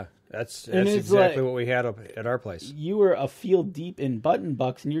 That's exactly what we had up at our place. You were a field deep in button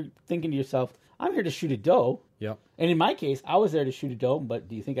bucks, and you're thinking to yourself, "I'm here to shoot a doe." Yep. And in my case, I was there to shoot a doe, but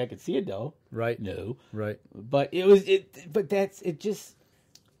do you think I could see a doe? Right. No. Right. But But that's it. Just,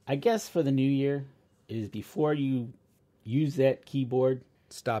 I guess for the new year is before you use that keyboard,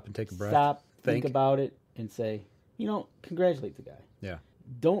 stop and take a breath. Stop, think about it, and say, congratulate the guy. Yeah.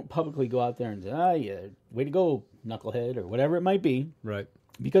 Don't publicly go out there and say, way to go, knucklehead, or whatever it might be. Right.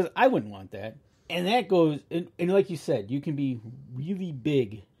 Because I wouldn't want that. And that goes, and like you said, you can be really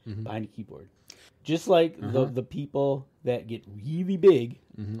big behind a keyboard. Just like the people that get really big,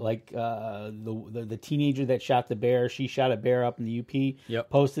 like the teenager that shot the bear. She shot a bear up in the UP,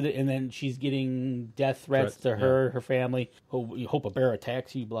 posted it, and then she's getting death threats to her family. You hope a bear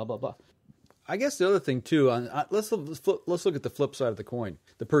attacks you, blah, blah, blah. I guess the other thing, too, let's look at the flip side of the coin,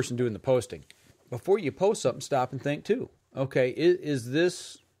 the person doing the posting. Before you post something, stop and think, too. Okay, is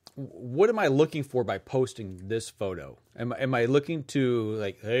this... What am I looking for by posting this photo? Am I looking to,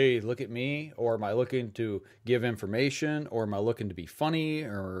 like, hey, look at me? Or am I looking to give information? Or am I looking to be funny?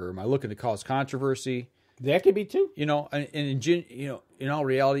 Or am I looking to cause controversy? That could be, too. You know, and in all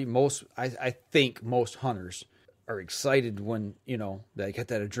reality, I think most hunters are excited when, they get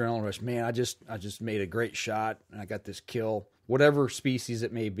that adrenaline rush. Man, I just made a great shot, and I got this kill. Whatever species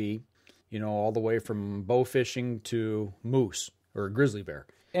it may be, all the way from bow fishing to moose or a grizzly bear.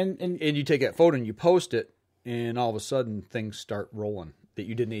 And you take that photo and you post it, and all of a sudden things start rolling that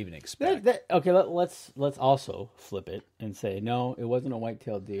you didn't even expect. Okay, let's also flip it and say, no, it wasn't a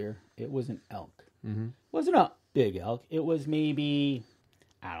white-tailed deer. It was an elk. Mm-hmm. It wasn't a big elk. It was maybe,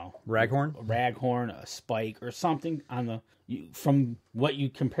 I don't know, raghorn, a spike, or something on the. From what you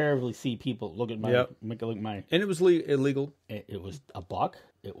comparably see, people look at my and it was illegal. It was a buck.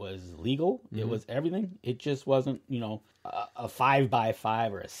 It was legal. It was everything. It just wasn't, a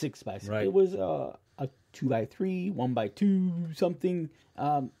 5x5 or a 6x6. Right. It was a 2x3, 1x2, something.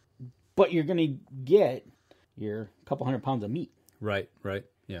 But you're gonna get your couple 100 pounds of meat. Right.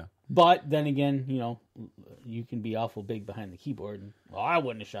 Yeah. But then again, you can be awful big behind the keyboard. And, well, I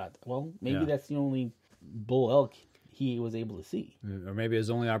wouldn't have shot. Well, maybe that's the only bull elk he was able to see, or maybe his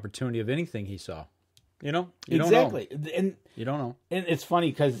only opportunity of anything he saw. You exactly. Don't know. And you don't know. And it's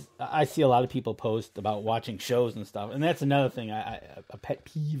funny because I see a lot of people post about watching shows and stuff, and that's another thing. A pet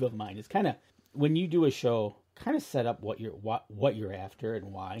peeve of mine is kind of when you do a show, kind of set up what you're after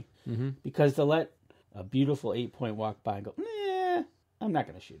and why, because to let a beautiful 8-point walk by and go, nah, I'm not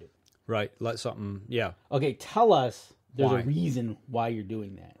going to shoot it. Right. Let something. Yeah. Okay. Tell us there's a reason why you're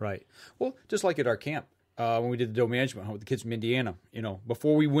doing that. Right. Well, just like at our camp. When we did the doe management hunt with the kids from Indiana,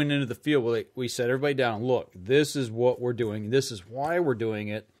 before we went into the field, we set everybody down. Look, this is what we're doing. This is why we're doing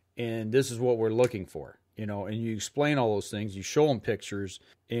it, and this is what we're looking for. And you explain all those things. You show them pictures,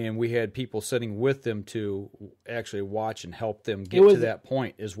 and we had people sitting with them to actually watch and help them get to that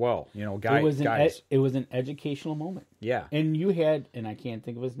point as well. Guys. It was an educational moment. Yeah. And you had, and I can't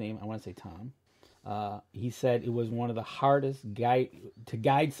think of his name. I want to say Tom. He said it was one of the hardest to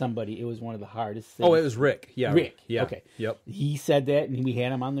guide somebody. It was one of the hardest things. Oh, it was Rick. Yeah. Rick. Yeah. Okay. Yep. He said that, and we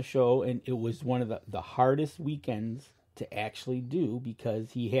had him on the show, and it was one of the hardest weekends to actually do because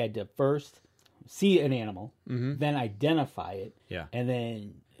he had to first see an animal, then identify it, and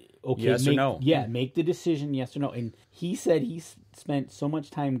then yes or no. Yeah, make the decision yes or no. And he said he spent so much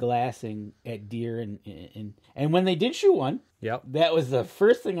time glassing at deer, and when they did shoot one, that was the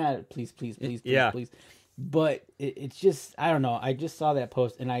first thing please. But it's just, I don't know. I just saw that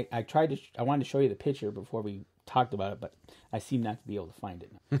post, and I wanted to show you the picture before we talked about it, but I seem not to be able to find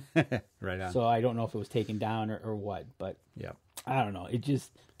it now. Right on. So I don't know if it was taken down or what, but I don't know. It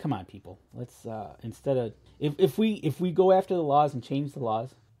just, come on, people. Let's instead of if we go after the laws and change the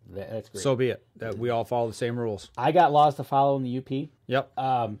laws, that's great. So be it. That we all follow the same rules. I got laws to follow in the UP. Yep.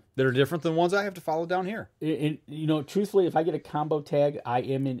 That are different than ones I have to follow down here. Truthfully, if I get a combo tag, I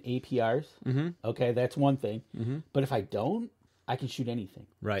am in APRs. Okay, that's one thing. But if I don't, I can shoot anything.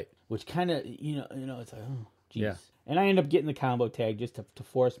 Right. Which kind of, it's like, oh, geez. Yeah. And I end up getting the combo tag just to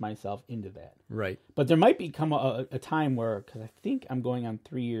force myself into that. Right. But there might become a time where, because I think I'm going on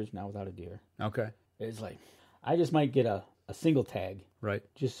 3 years now without a deer. Okay. It's like, I just might get a single tag. Right.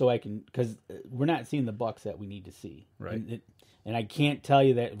 Just so I can, because we're not seeing the bucks that we need to see. Right. And I can't tell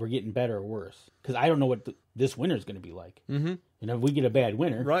you that we're getting better or worse, because I don't know what this winter is going to be like. If we get a bad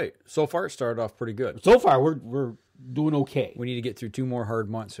winter. Right. So far, it started off pretty good. So far, we're doing okay. We need to get through 2 more hard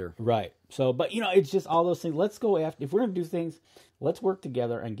months here. Right. So, but it's just all those things. Let's go after, if we're going to do things, let's work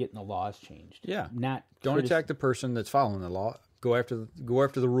together and getting the laws changed. Yeah. Don't attack the person that's following the law. Go after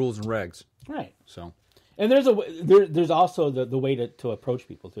the rules and regs. Right. So. And there's also the way to approach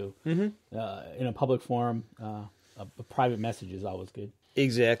people too. In a public forum, a private message is always good.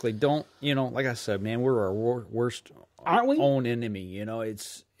 Exactly. Don't, like I said, man, we're our worst, aren't we? Own enemy.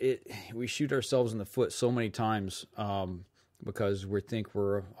 We shoot ourselves in the foot so many times because we think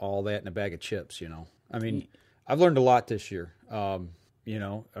we're all that in a bag of chips. I mean, I've learned a lot this year. I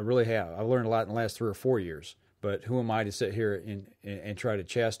really have. I've learned a lot in the last 3 or 4 years. But who am I to sit here and try to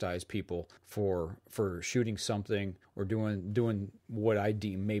chastise people for shooting something or doing what I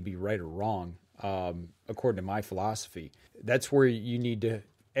deem may be right or wrong? according to my philosophy. That's where you need to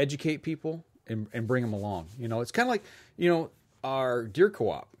educate people and bring them along. You know, it's kind of like, you know, our deer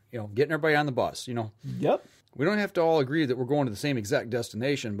co-op, you know, getting everybody on the bus, you know. Yep. We don't have to all agree that we're going to the same exact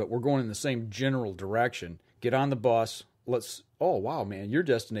destination, but we're going in the same general direction. Get on the bus. Oh, wow, man, your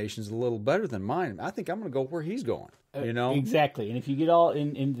destination's a little better than mine. I think I'm going to go where he's going, you know? Exactly. And if you get all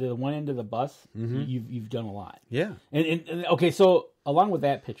into the one end of the bus, you've done a lot. Yeah. And okay, so along with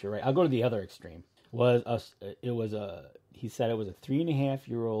that picture, right, I'll go to the other extreme. He said it was a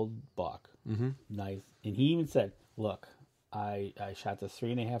 3.5-year-old buck. Mm-hmm. Nice. And he even said, look, I shot this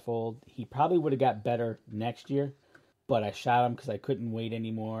 3.5-year-old. He probably would have got better next year, but I shot him because I couldn't wait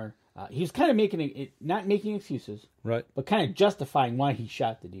anymore. He was kind of not making excuses, right? But kind of justifying why he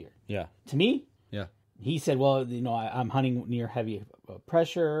shot the deer. Yeah. To me, yeah. He said, "Well, you know, I'm hunting near heavy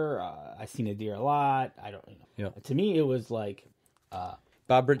pressure. I've seen a deer a lot. I don't, you know." Yeah. To me, it was like.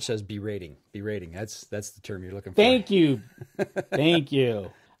 Bob Rich says berating. Berating. That's the term you're looking for. Thank you. Thank you.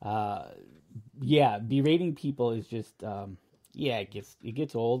 Yeah, berating people is just it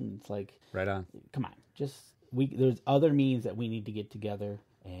gets old, and it's like, right on. Come on, there's other means that we need to get together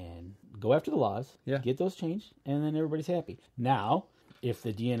and go after the laws, get those changed, and then everybody's happy. Now, if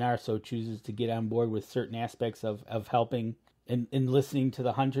the DNR so chooses to get on board with certain aspects of helping and listening to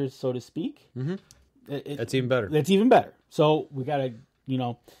the hunters, so to speak, that's even better. That's even better. So we got to, you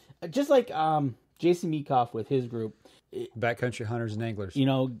know, just like Jason Meekoff with his group, Backcountry Hunters and Anglers, you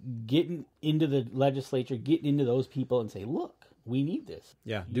know, getting into the legislature, getting into those people and say, look, we need this.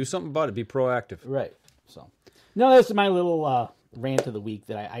 Yeah, do something about it. Be proactive. Right. So, no, that's my little rant of the week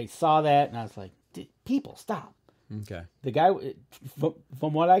that I saw that and I was like, people, stop. Okay. The guy,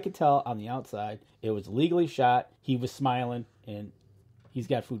 from what I could tell on the outside, it was legally shot. He was smiling, and he's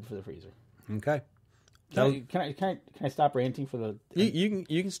got food for the freezer. Okay. Can I stop ranting for the? You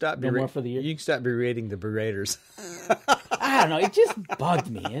can stop. No more for the year. You can stop berating the beraters. I don't know. It just bugged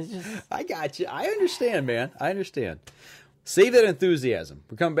me. It's just. I got you. I understand, man. I understand. Save that enthusiasm.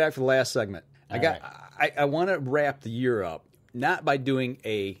 We're coming back for the last segment. I want to wrap the year up, not by doing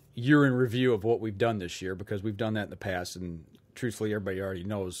a year in review of what we've done this year, because we've done that in the past, and truthfully, everybody already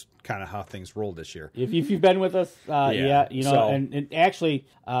knows kind of how things rolled this year. If you've been with us, you know, and actually,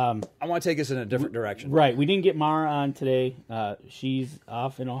 I want to take us in a different direction. Right, we didn't get Mara on today. She's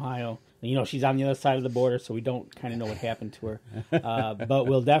off in Ohio. You know, she's on the other side of the border, so we don't kind of know what happened to her. But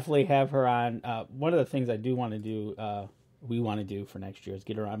we'll definitely have her on. One of the things I do want to do, we want to do for next year, is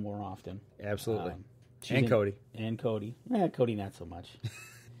get her on more often. Absolutely. Cody. Cody, not so much.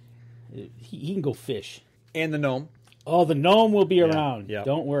 he can go fish. And the gnome. Oh, the gnome will be around. Yeah.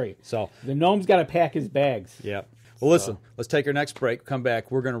 Don't worry. So the gnome's got to pack his bags. Yeah. Well, listen. Let's take our next break. Come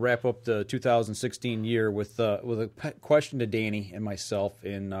back. We're going to wrap up the 2016 year with a question to Danny and myself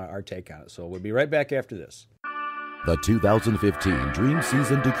in our take on it. So we'll be right back after this. The 2015 Dream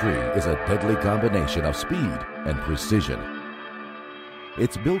Season Decree is a deadly combination of speed and precision.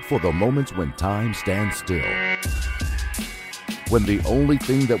 It's built for the moments when time stands still. When the only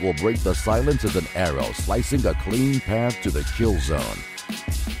thing that will break the silence is an arrow slicing a clean path to the kill zone.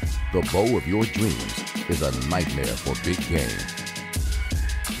 The bow of your dreams is a nightmare for big game.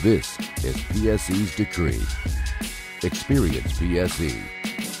 This is PSE's Decree. Experience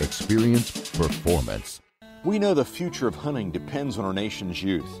PSE. Experience performance. We know the future of hunting depends on our nation's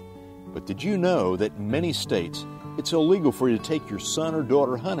youth. But did you know that in many states, it's illegal for you to take your son or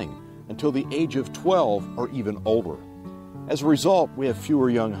daughter hunting until the age of 12 or even older? As a result, we have fewer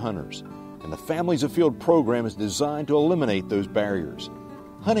young hunters, and the Families Afield program is designed to eliminate those barriers.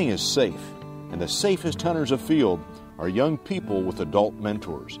 Hunting is safe, and the safest hunters afield are young people with adult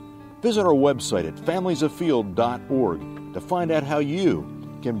mentors. Visit our website at familiesafield.org to find out how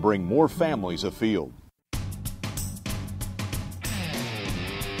you can bring more families afield.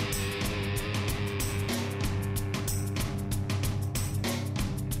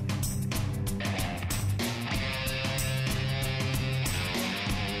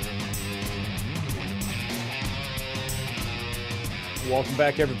 Welcome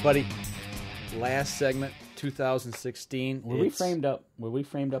back, everybody. Last segment, 2016. Were we framed up?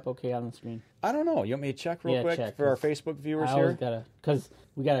 Okay on the screen? I don't know. You want me to check real quick for our Facebook viewers I here? Because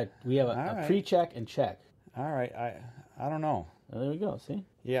we have a pre-check and check. All right. I don't know. There we go. See?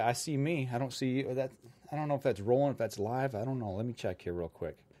 Yeah, I see me. I don't see you. I don't know if that's rolling, if that's live. I don't know. Let me check here real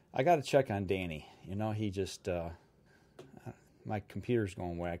quick. I got to check on Danny. You know, he just my computer's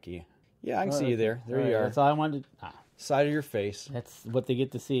going wacky. Yeah, I can see you there. There you are. That's all I wanted. Side of your face. That's what they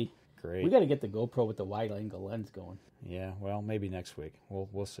get to see. Great. We got to get the GoPro with the wide-angle lens going. Yeah, well, maybe next week.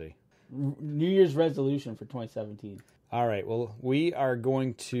 We'll see. New Year's resolution for 2017. All right. Well, we are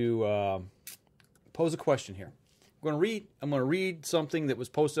going to pose a question here. I'm going to read something that was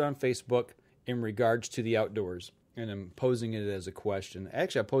posted on Facebook in regards to the outdoors, and I'm posing it as a question.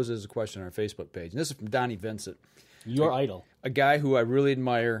 Actually, I posed it as a question on our Facebook page, and this is from Donnie Vincent. Your idol. A guy who I really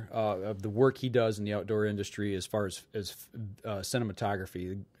admire of the work he does in the outdoor industry as far as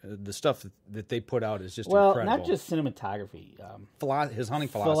cinematography. The stuff that they put out is just incredible. Well, not just cinematography. His hunting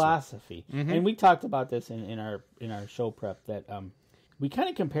philosophy. Mm-hmm. And we talked about this in our show prep, that we kind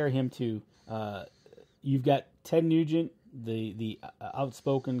of compare him to, you've got Ted Nugent, the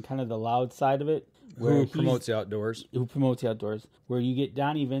outspoken, kind of the loud side of it. Who promotes the outdoors. Where you get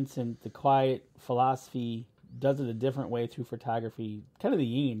Donnie Vincent, the quiet philosophy, does it a different way through photography, kind of the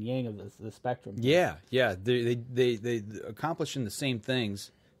yin and yang of the spectrum. Yeah. They accomplishing the same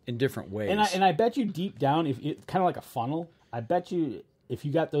things in different ways. And I bet you deep down, if it's kind of like a funnel, I bet you if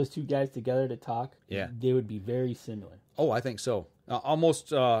you got those two guys together to talk, they would be very similar. Oh, I think so.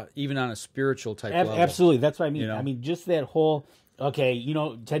 Almost even on a spiritual type level. Absolutely, that's what I mean. You know? I mean, just that whole. Okay,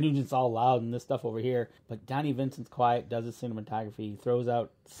 Ted Nugent's all loud and this stuff over here, but Donnie Vincent's quiet, does his cinematography, throws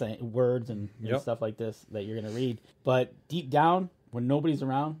out words and stuff like this that you're going to read. But deep down, when nobody's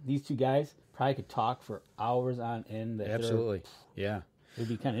around, these two guys probably could talk for hours on end. Absolutely, yeah. It would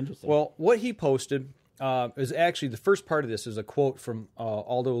be kind of interesting. Well, what he posted is actually, the first part of this is a quote from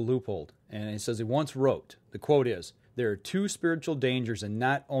Aldo Leupold, and it says he once wrote, the quote is, "There are two spiritual dangers in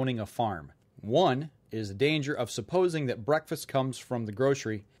not owning a farm. One is the danger of supposing that breakfast comes from the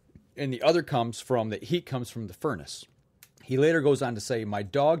grocery, and the other comes from that heat comes from the furnace." He later goes on to say, "My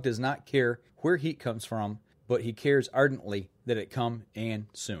dog does not care where heat comes from, but he cares ardently that it come and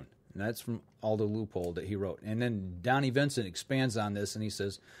soon." And that's from Aldo Leupold that he wrote. And then Donnie Vincent expands on this, and he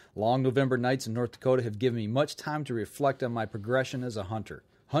says, "Long November nights in North Dakota have given me much time to reflect on my progression as a hunter.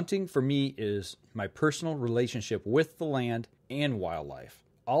 Hunting for me is my personal relationship with the land and wildlife."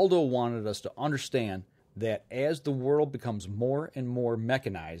 Aldo wanted us to understand that as the world becomes more and more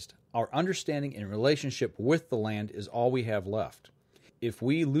mechanized, our understanding and relationship with the land is all we have left. If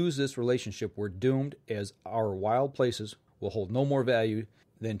we lose this relationship, we're doomed, as our wild places will hold no more value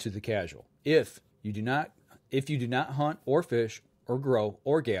than to the casual. If you do not hunt or fish or grow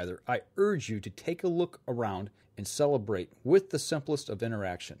or gather, I urge you to take a look around and celebrate with the simplest of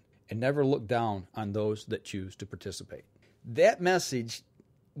interaction, and never look down on those that choose to participate. That message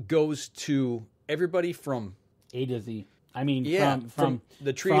goes to everybody from A to Z. I mean, from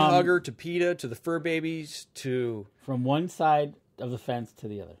the tree hugger to PETA to the fur babies to... From one side of the fence to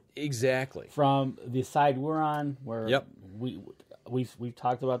the other. Exactly. From the side we're on, where we've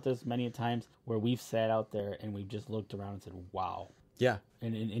talked about this many times, where we've sat out there and we've just looked around and said, wow. Yeah.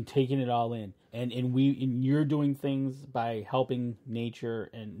 And taking it all in. And you're doing things by helping nature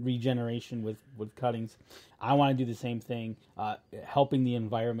and regeneration with cuttings. I want to do the same thing, helping the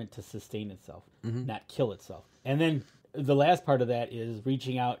environment to sustain itself, not kill itself. And then the last part of that is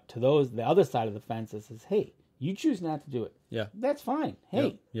reaching out to the other side of the fence that says, hey, you choose not to do it. Yeah. That's fine.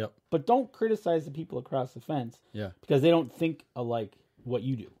 Hey. Yep. But don't criticize the people across the fence. Yeah. Because they don't think alike what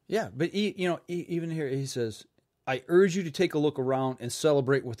you do. Yeah, but even here he says, I urge you to take a look around and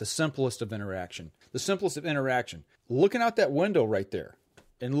celebrate with the simplest of interaction. The simplest of interaction. Looking out that window right there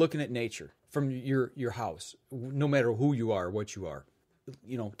and looking at nature from your house, no matter who you are, what you are.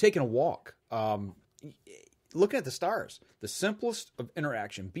 Taking a walk, looking at the stars. The simplest of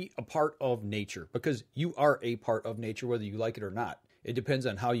interaction. Be a part of nature, because you are a part of nature whether you like it or not. It depends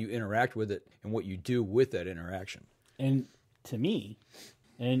on how you interact with it and what you do with that interaction. And to me,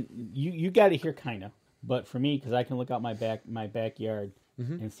 and you got to hear kind of, but for me, because I can look out my backyard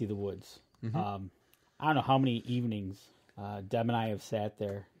and see the woods. I don't know how many evenings Deb and I have sat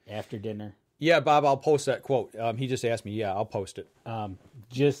there after dinner. Yeah, Bob, I'll post that quote. He just asked me. Yeah, I'll post it.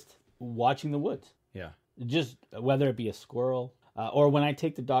 Just watching the woods. Yeah. Just whether it be a squirrel or when I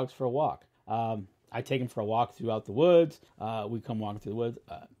take the dogs for a walk. I take them for a walk throughout the woods. We come walking through the woods.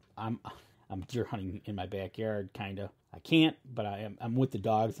 I'm deer hunting in my backyard, kind of. I can't, but I'm with the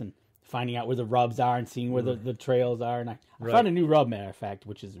dogs and finding out where the rubs are and seeing where the trails are. And I found a new rub, matter of fact,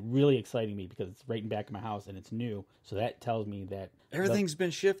 which is really exciting me because it's right in back of my house and it's new. So that tells me that everything's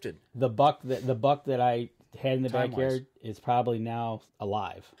been shifted. The buck that I had in the backyard is probably now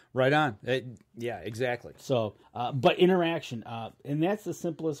alive. Right on. Yeah, exactly. So, but interaction, and that's the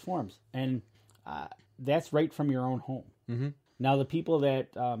simplest forms. And that's right from your own home. Now, the people that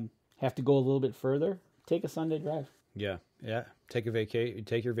have to go a little bit further, take a Sunday drive. Yeah. Take your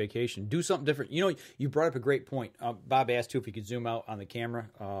vacation. Do something different. You know, you brought up a great point. Bob asked too if you could zoom out on the camera.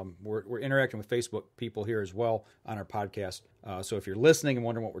 We're interacting with Facebook people here as well on our podcast. So if you're listening and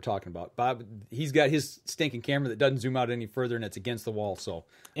wondering what we're talking about, Bob, he's got his stinking camera that doesn't zoom out any further, and it's against the wall. So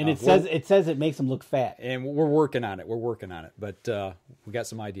and it says it makes him look fat. And we're working on it. But we got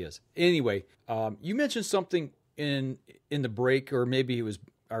some ideas. Anyway, you mentioned something in the break, or maybe it was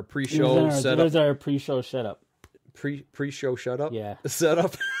our pre-show setup. It was our pre-show setup. Pre-show shut up? Yeah.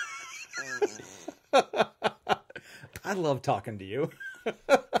 Setup? I love talking to you.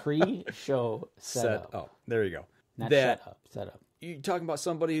 Pre-show setup. Oh, there you go. Not shut up. Setup. You're talking about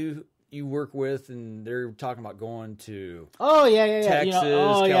somebody who you work with, and they're talking about going to Texas,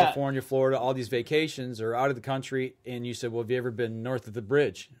 California, Florida, all these vacations, or out of the country, and you said, well, have you ever been north of the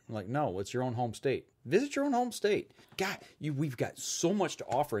bridge? I'm like, no, it's your own home state. Visit your own home state. God, we've got so much to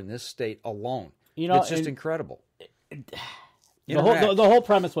offer in this state alone. It's just incredible. The whole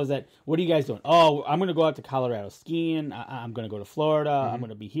premise was that, what are you guys doing? Oh, I'm going to go out to Colorado skiing. I'm going to go to Florida. I'm going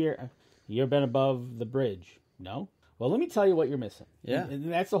to be here. You ever been above the bridge? No? Well, let me tell you what you're missing. Yeah.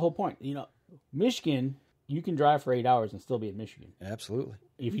 And that's the whole point. You know, Michigan, you can drive for 8 hours and still be in Michigan. Absolutely.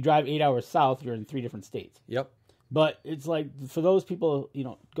 If you drive 8 hours south, you're in 3 different states. Yep. But it's like, for those people,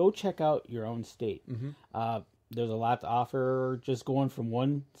 go check out your own state. There's a lot to offer just going from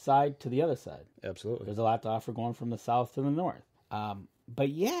one side to the other side. Absolutely. There's a lot to offer going from the south to the north. But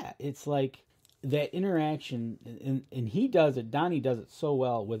yeah, it's like that interaction, and he does it, Donnie does it so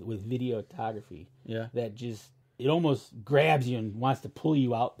well with videography. Yeah. That just, it almost grabs you and wants to pull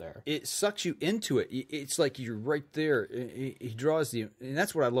you out there. It sucks you into it. It's like you're right there. He draws and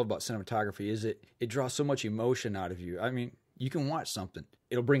that's what I love about cinematography, is it draws so much emotion out of you. I mean, you can watch something,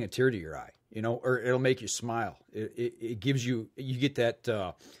 it'll bring a tear to your eye, or it'll make you smile. It gives you get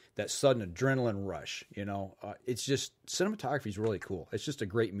that sudden adrenaline rush. It's just, cinematography is really cool. It's just a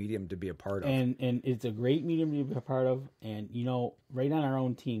great medium to be a part of. And it's a great medium to be a part of. And, right on our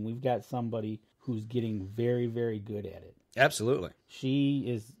own team, we've got somebody who's getting very, very good at it. Absolutely. She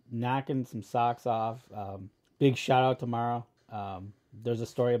is knocking some socks off. Big shout out to Mara. There's a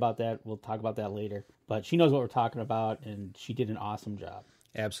story about that. We'll talk about that later. But she knows what we're talking about, and she did an awesome job.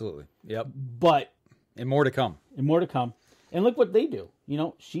 Absolutely. Yep. And more to come. And look what they do.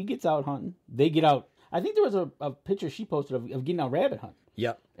 She gets out hunting. They get out. I think there was a picture she posted of getting out rabbit hunting.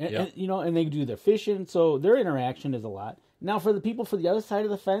 Yep. And and they do their fishing. So their interaction is a lot. Now, for the people for the other side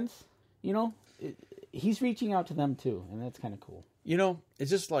of the fence, he's reaching out to them too, and that's kind of cool. It's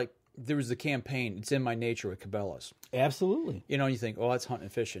just like there was the campaign, It's in My Nature with Cabela's. Absolutely. You think, oh, that's hunting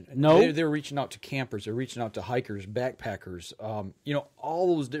and fishing. No. They're reaching out to campers. They're reaching out to hikers, backpackers,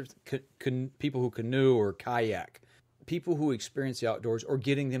 all those different people who canoe or kayak, people who experience the outdoors, or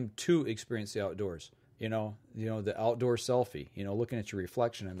getting them to experience the outdoors. The outdoor selfie, looking at your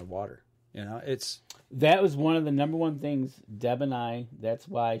reflection in the water. That was one of the number one things Deb and I, that's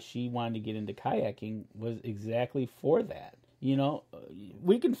why she wanted to get into kayaking, was exactly for that.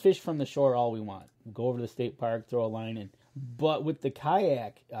 We can fish from the shore all we want. Go over to the state park, throw a line in. But with the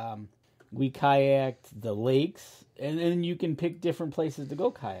kayak, we kayaked the lakes, and then you can pick different places to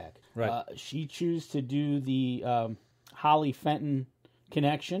go kayak. Right. She chose to do the Holly-Fenton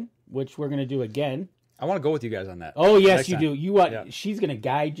connection, which we're going to do again. I want to go with you guys on that. Oh, yes, you do. She's going to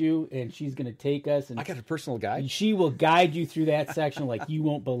guide you, and she's going to take us. And I got a personal guide? She will guide you through that section like you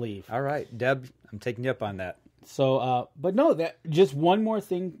won't believe. All right, Deb, I'm taking you up on that. So, but no, that just one more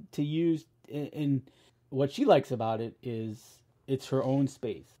thing to use. And what she likes about it is it's her own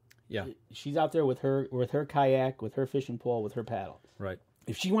space. Yeah. She's out there with her kayak, with her fishing pole, with her paddle. Right.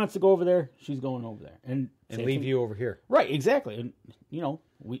 If she wants to go over there, she's going over there. And leave you over here. Right, exactly. And,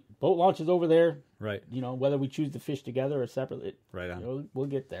 boat launches over there. Right. Whether we choose to fish together or separately. Right on. We'll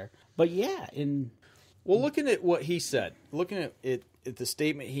get there. But yeah, looking at what he said, looking at the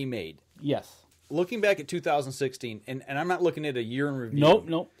statement he made. Yes. Looking back at 2016, and I'm not looking at a year in review.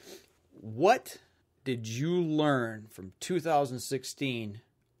 Nope. What did you learn from 2016,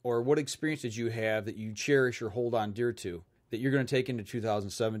 or what experience did you have that you cherish or hold on dear to, that you're going to take into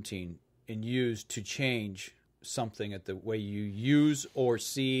 2017 and use to change something at the way you use or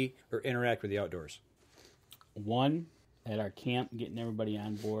see or interact with the outdoors? One, at our camp, getting everybody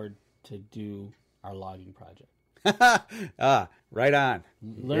on board to do our logging project. Right on.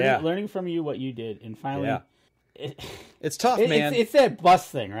 Learning from you what you did, and finally, it's tough, man. It's that bus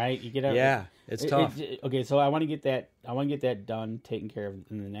thing, right? You get it's tough. Okay, so I want to get that done, taken care of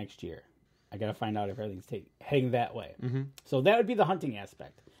in the next year. I got to find out if everything's heading that way. Mm-hmm. So that would be the hunting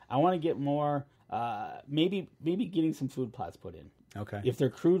aspect. I want to get more, maybe getting some food plots put in. Okay. If they're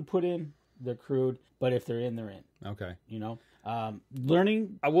crude put in, they're crude. But if they're in, they're in. Okay. You know,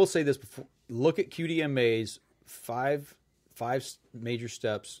 learning. I will say this before. Look at QDMA's five major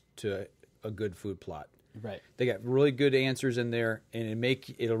steps to a good food plot. Right. They got really good answers in there, and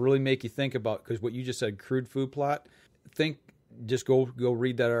it'll really make you think about, because what you just said, crude food plot. Just go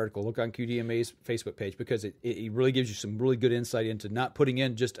read that article. Look on QDMA's Facebook page, because it really gives you some really good insight into not putting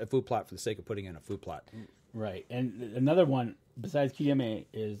in just a food plot for the sake of putting in a food plot. Right. And another one besides QDMA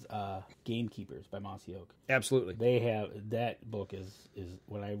is Gamekeepers by Mossy Oak. Absolutely. They have that book is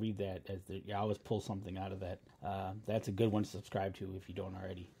when I read that, I always pull something out of that. That's a good one to subscribe to if you don't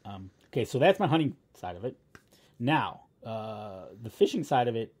already. Okay, so that's my hunting side of it. Now, the fishing side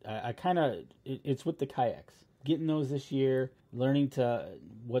of it, I kind of it's with the kayaks. Getting those this year, learning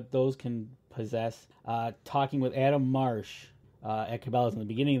what those can possess. Talking with Adam Marsh at Cabela's in the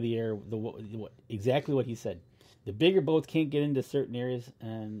beginning of the year, exactly what he said. The bigger boats can't get into certain areas,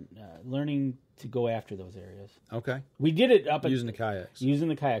 and learning to go after those areas. Okay. We did it using the kayaks. Using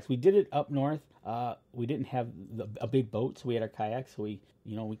the kayaks. We did it up north. We didn't have a big boat, so we had our kayaks. So we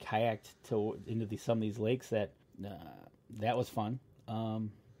kayaked into some of these lakes that was fun.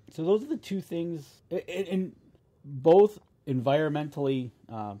 So those are the two things, and both environmentally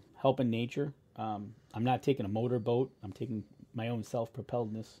helping nature. I'm not taking a motor boat. I'm taking my own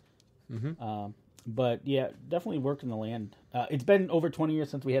self-propelledness. Mm-hmm. But yeah, definitely worked in the land. It's been over 20 years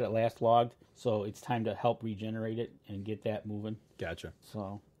since we had it last logged, so it's time to help regenerate it and get that moving. Gotcha.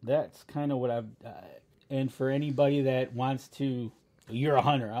 So that's kind of what I've... and for anybody that wants to... You're a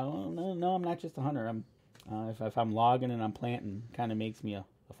hunter. No, I'm not just a hunter. I'm if I'm logging and I'm planting, kind of makes me a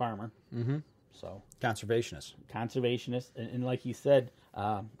farmer. Mm-hmm. So Conservationist. And like you said,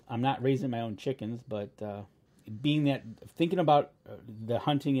 I'm not raising my own chickens, but... thinking about the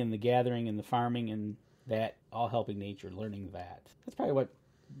hunting and the gathering and the farming and that, all helping nature, learning that. That's probably what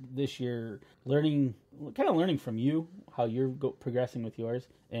this year, learning from you, how you're progressing with yours,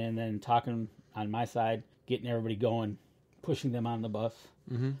 and then talking on my side, getting everybody going, pushing them on the bus.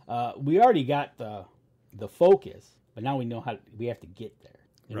 Mm-hmm. We already got the focus, but now we know how we have to get there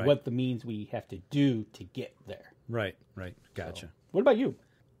and right. what the means we have to do to get there. Right. Gotcha. So, what about you?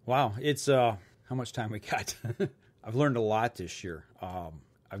 Wow, it's how much time we got? I've learned a lot this year.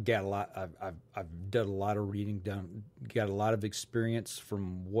 I've got a lot. I've done a lot of reading. Got a lot of experience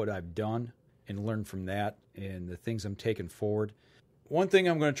from what I've done, and learned from that and the things I'm taking forward. One thing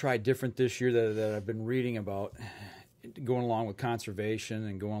I'm going to try different this year that I've been reading about, going along with conservation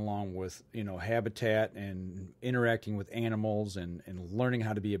and going along with habitat and interacting with animals and learning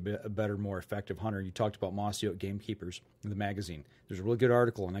how to be a better, more effective hunter. You talked about Mossy Oak Gamekeepers, the magazine. There's a really good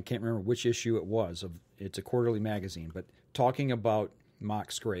article, and I can't remember which issue it was. It's a quarterly magazine, but talking about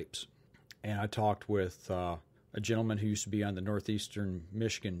mock scrapes. And I talked with a gentleman who used to be on the Northeastern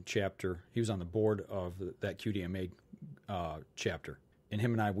Michigan chapter. He was on the board of that QDMA chapter. And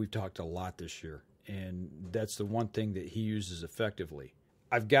him and we've talked a lot this year. And that's the one thing that he uses effectively.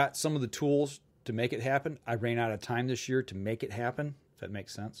 I've got some of the tools to make it happen. I ran out of time this year to make it happen, if that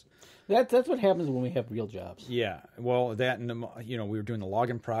makes sense. That's what happens when we have real jobs. Yeah. Well, that and we were doing the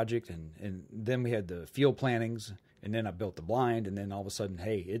logging project, and then we had the field plantings, and then I built the blind, and then all of a sudden,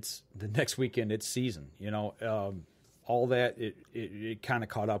 hey, it's the next weekend, it's season. All that, it kind of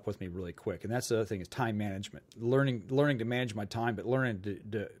caught up with me really quick. And that's the other thing, is time management. Learning to manage my time, but learning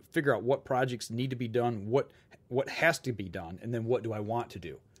to figure out what projects need to be done, what has to be done, and then what do I want to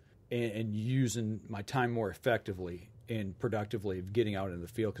do. And using my time more effectively and productively of getting out into the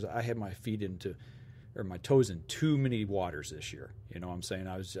field, because I had my my toes in too many waters this year. You know what I'm saying?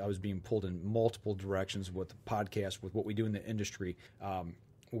 I was being pulled in multiple directions with the podcast, with what we do in the industry,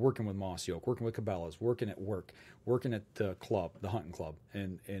 working with Mossy Oak, working with Cabela's, working at work, working at the club, the hunting club,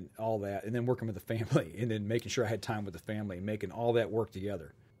 and all that, and then working with the family, and then making sure I had time with the family, and making all that work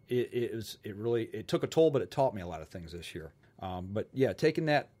together. It took a toll, but it taught me a lot of things this year. But yeah, taking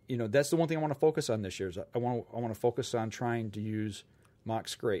that, that's the one thing I want to focus on this year. Is I want to focus on trying to use mock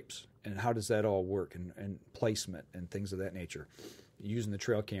scrapes, and how does that all work, and placement and things of that nature, using the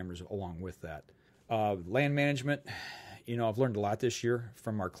trail cameras along with that. Land management, I've learned a lot this year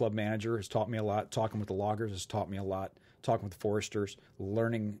from our club manager. Has taught me a lot. Talking with the loggers has taught me a lot. Talking with the foresters,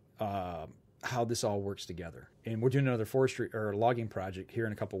 learning how this all works together. And we're doing another forestry or logging project here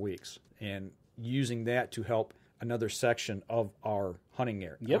in a couple weeks, and using that to help another section of our hunting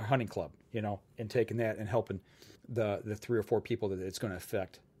area, our hunting club, and taking that and helping the 3 or 4 people that it's going to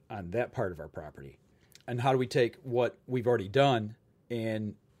affect on that part of our property. And how do we take what we've already done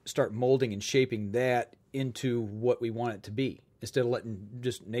and start molding and shaping that into what we want it to be, instead of letting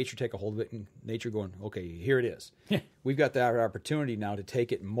just nature take a hold of it and nature going, okay, here it is. We've got that opportunity now to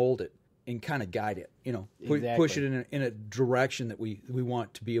take it and mold it and kind of guide it, Exactly. push it in a direction that we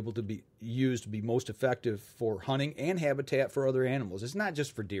want to be able to be used to be most effective for hunting and habitat for other animals. It's not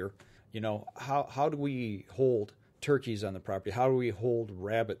just for deer. How do we hold turkeys on the property? How do we hold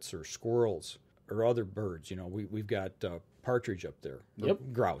rabbits or squirrels or other birds? We've got partridge up there. Yep.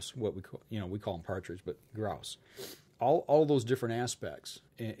 Grouse, what we call, we call them partridge, but grouse. All those different aspects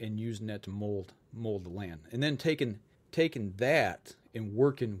and using that to mold the land. And then taking that and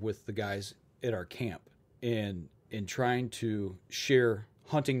working with the guys at our camp and trying to share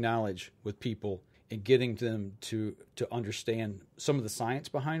hunting knowledge with people and getting them to understand some of the science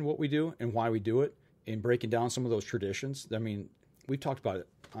behind what we do and why we do it, and breaking down some of those traditions. I mean, we've talked about it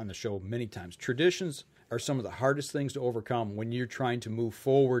on the show many times. Traditions are some of the hardest things to overcome when you're trying to move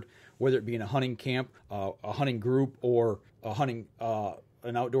forward, whether it be in a hunting camp, a hunting group, or a hunting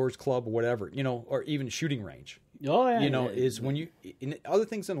an outdoors club, or whatever, or even a shooting range. Oh, yeah. Is when you in other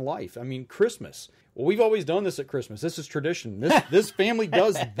things in life. I mean, Christmas. Well, we've always done this at Christmas. This is tradition. This family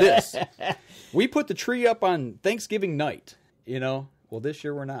does this. We put the tree up on Thanksgiving night. Well, this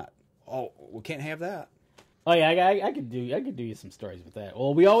year we're not. Oh, we can't have that. Oh yeah, I could do you some stories with that.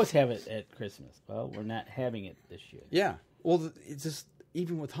 Well, we always have it at Christmas. Well, we're not having it this year. Yeah. Well, it's just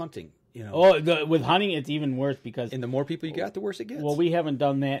even with hunting. With hunting, it's even worse because and the more people you got, the worse it gets. Well, we haven't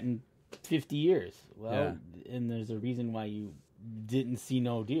done that in 50 years. Well, and there's a reason why you didn't see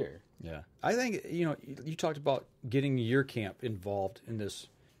no deer. Yeah. I think, you talked about getting your camp involved in this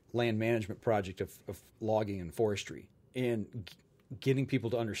land management project of logging and forestry, and getting people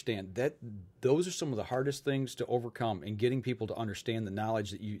to understand that those are some of the hardest things to overcome, and getting people to understand the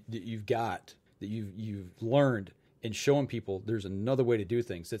knowledge that you've got, that you've learned, and showing people there's another way to do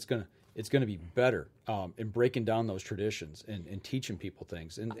things. It's going to be better, and breaking down those traditions and teaching people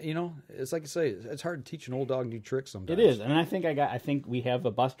things. And it's like I say, it's hard to teach an old dog new tricks sometimes. It is, and I think we have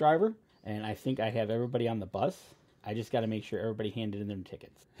a bus driver, and I think I have everybody on the bus. I just got to make sure everybody handed in their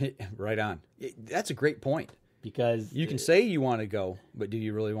tickets. Right on. That's a great point. Because you can say you want to go, but do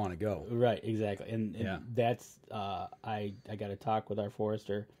you really want to go? Right, exactly. And that's I got to talk with our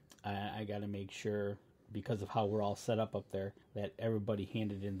forester. I got to make sure, because of how we're all set up there, that everybody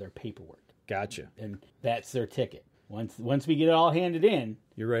handed in their paperwork. Gotcha. And that's their ticket. Once we get it all handed in,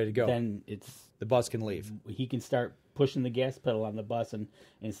 you're ready to go. Then the bus can leave. He can start pushing the gas pedal on the bus and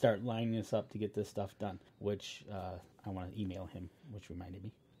start lining us up to get this stuff done, which I want to email him, which reminded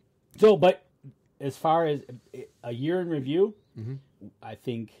me. So, but as far as a year in review, I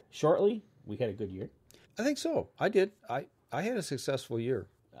think shortly we had a good year. I think so. I did. I had a successful year.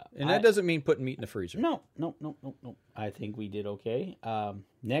 And that doesn't mean putting meat in the freezer. No. I think we did okay.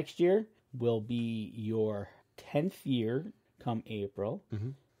 Next year will be your 10th year come April.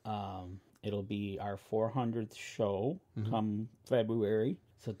 It'll be our 400th show come February.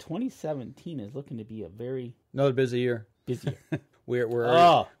 So 2017 is looking to be another busy year. Busy year. We've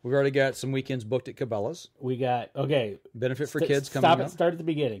already got some weekends booked at Cabela's. We got benefit for kids coming up. Start at the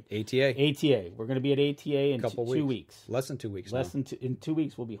beginning. ATA. We're going to be at ATA in 2 weeks. Less than 2 weeks. In 2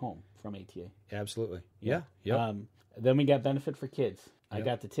 weeks we'll be home from ATA. Absolutely. Yeah. Yep. Then we got benefit for kids. I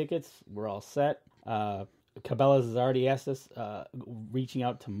got the tickets. We're all set. Cabela's has already asked us, reaching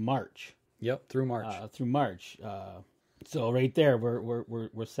out to March. Yep, through March. So right there,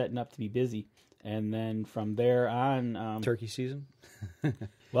 we're setting up to be busy. And then from there on, turkey season.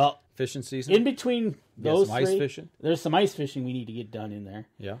 Well, fishing season. In between those some ice fishing. There's some ice fishing we need to get done in there.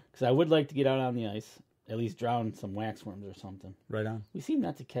 Yeah, because I would like to get out on the ice, at least drown some waxworms or something. Right on. We seem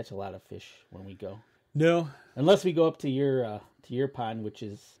not to catch a lot of fish when we go. No, unless we go up to your pond, which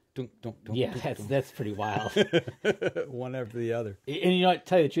is that's pretty wild. One after the other. And to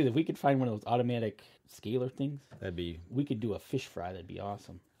tell you the truth, if we could find one of those automatic scaler things, we could do a fish fry. That'd be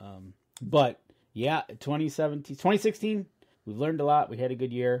awesome. But yeah, 2016, we've learned a lot. We had a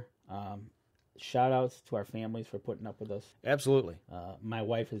good year. Shout outs to our families for putting up with us. Absolutely. My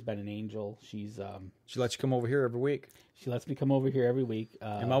wife has been an angel. She lets you come over here every week. She lets me come over here every week.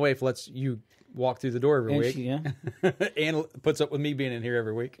 And my wife lets you walk through the door every week. And puts up with me being in here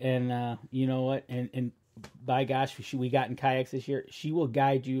every week. And you know what? And by gosh, we got in kayaks this year. She will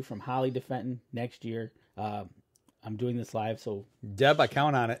guide you from Holly to Fenton next year. I'm doing this live, so Deb, I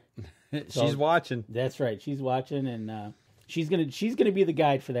count on it. She's watching. That's right. She's watching, and she's gonna be the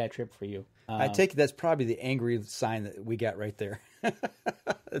guide for that trip for you. I take it that's probably the angry sign that we got right there.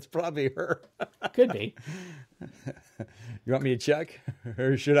 It's probably her. Could be. You want me to check,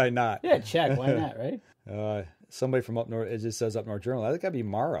 or should I not? Yeah, check. Why not? Right. Somebody from up north. It just says up north journal. I think that'd be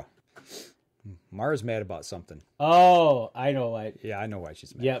Mara. Mara's mad about something. Oh, I know why. Yeah, I know why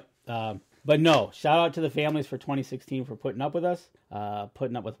she's mad. Yep. But no, shout out to the families for 2016 for putting up with us,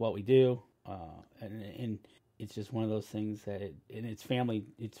 putting up with what we do, and it's just one of those things that it's family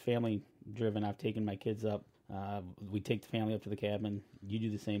driven. I've taken my kids up. We take the family up to the cabin. You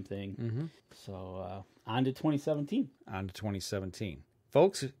do the same thing. Mm-hmm. So on to 2017. On to 2017,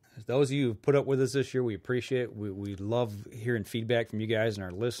 folks. Those of you who've put up with us this year, we appreciate it. We love hearing feedback from you guys and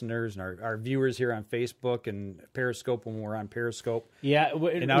our listeners and our viewers here on Facebook and Periscope when we're on Periscope. Yeah,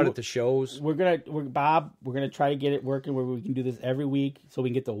 and out at the shows. We're gonna try to get it working where we can do this every week so we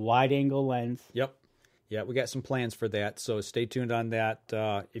can get the wide angle lens. Yep. Yeah, we got some plans for that, so stay tuned on that.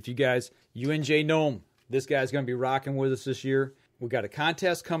 If you guys, UNJ Gnome, this guy's going to be rocking with us this year. We got a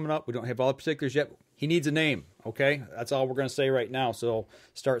contest coming up. We don't have all the particulars yet. He needs a name, okay? That's all we're going to say right now. So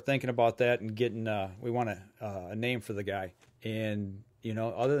start thinking about that and getting. We want a name for the guy. And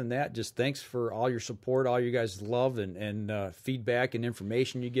other than that, just thanks for all your support, all you guys' love and feedback and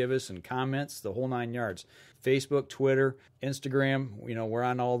information you give us and comments, the whole 9 yards. Facebook, Twitter, Instagram. We're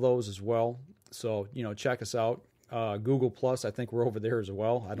on all those as well. So check us out. Google Plus, I think we're over there as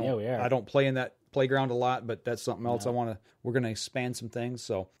well. Yeah, we are. I don't play in that playground a lot, but that's something else we're going to expand some things.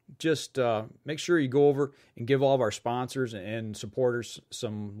 So just make sure you go over and give all of our sponsors and supporters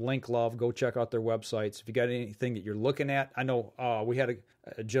some link love. Go check out their websites. If you got anything that you're looking at, I know we had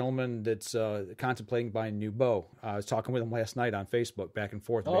a gentleman that's contemplating buying a new bow. I was talking with him last night on Facebook, back and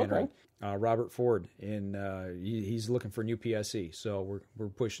forth, Robert Ford, and he's looking for a new PSE. So we're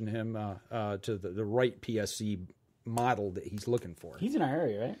pushing him to the right PSE model that he's looking for. He's in our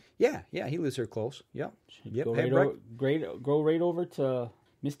area, right? Yeah, he lives here close. Yep. Go right over to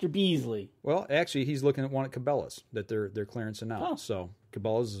Mr. Beasley. Well, actually, he's looking at one at Cabela's that they're clearancing out. Oh. So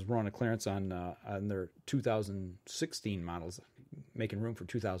Cabela's is running a clearance on their 2016 models, making room for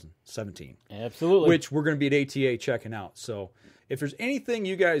 2017. Absolutely. Which we're going to be at ATA checking out. So if there's anything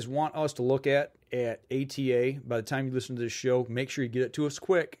you guys want us to look at ATA, by the time you listen to this show, make sure you get it to us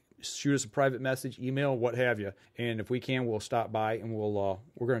quick. Shoot us a private message, email, what have you. And if we can, we'll stop by and we're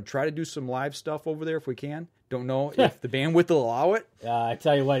going to try to do some live stuff over there if we can. Don't know if the bandwidth will allow it. I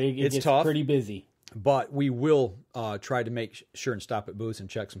tell you what, it gets tough, pretty busy. But we will try to make sure and stop at booths and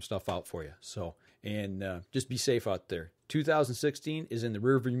check some stuff out for you. So, and just be safe out there. 2016 is in the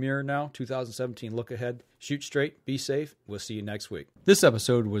rearview mirror now. 2017, look ahead. Shoot straight, be safe. We'll see you next week. This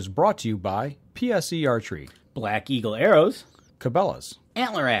episode was brought to you by PSE Archery, Black Eagle Arrows, Cabela's,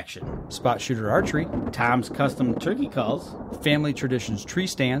 Antler Action, Spot Shooter Archery, Tom's Custom Turkey Calls, Family Traditions Tree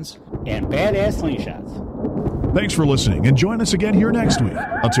Stands, and Badass Slingshots. Thanks for listening, and join us again here next week.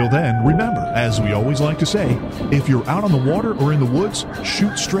 Until then, remember, as we always like to say, if you're out on the water or in the woods,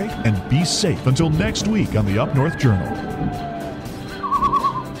 shoot straight and be safe until next week on the Up North Journal.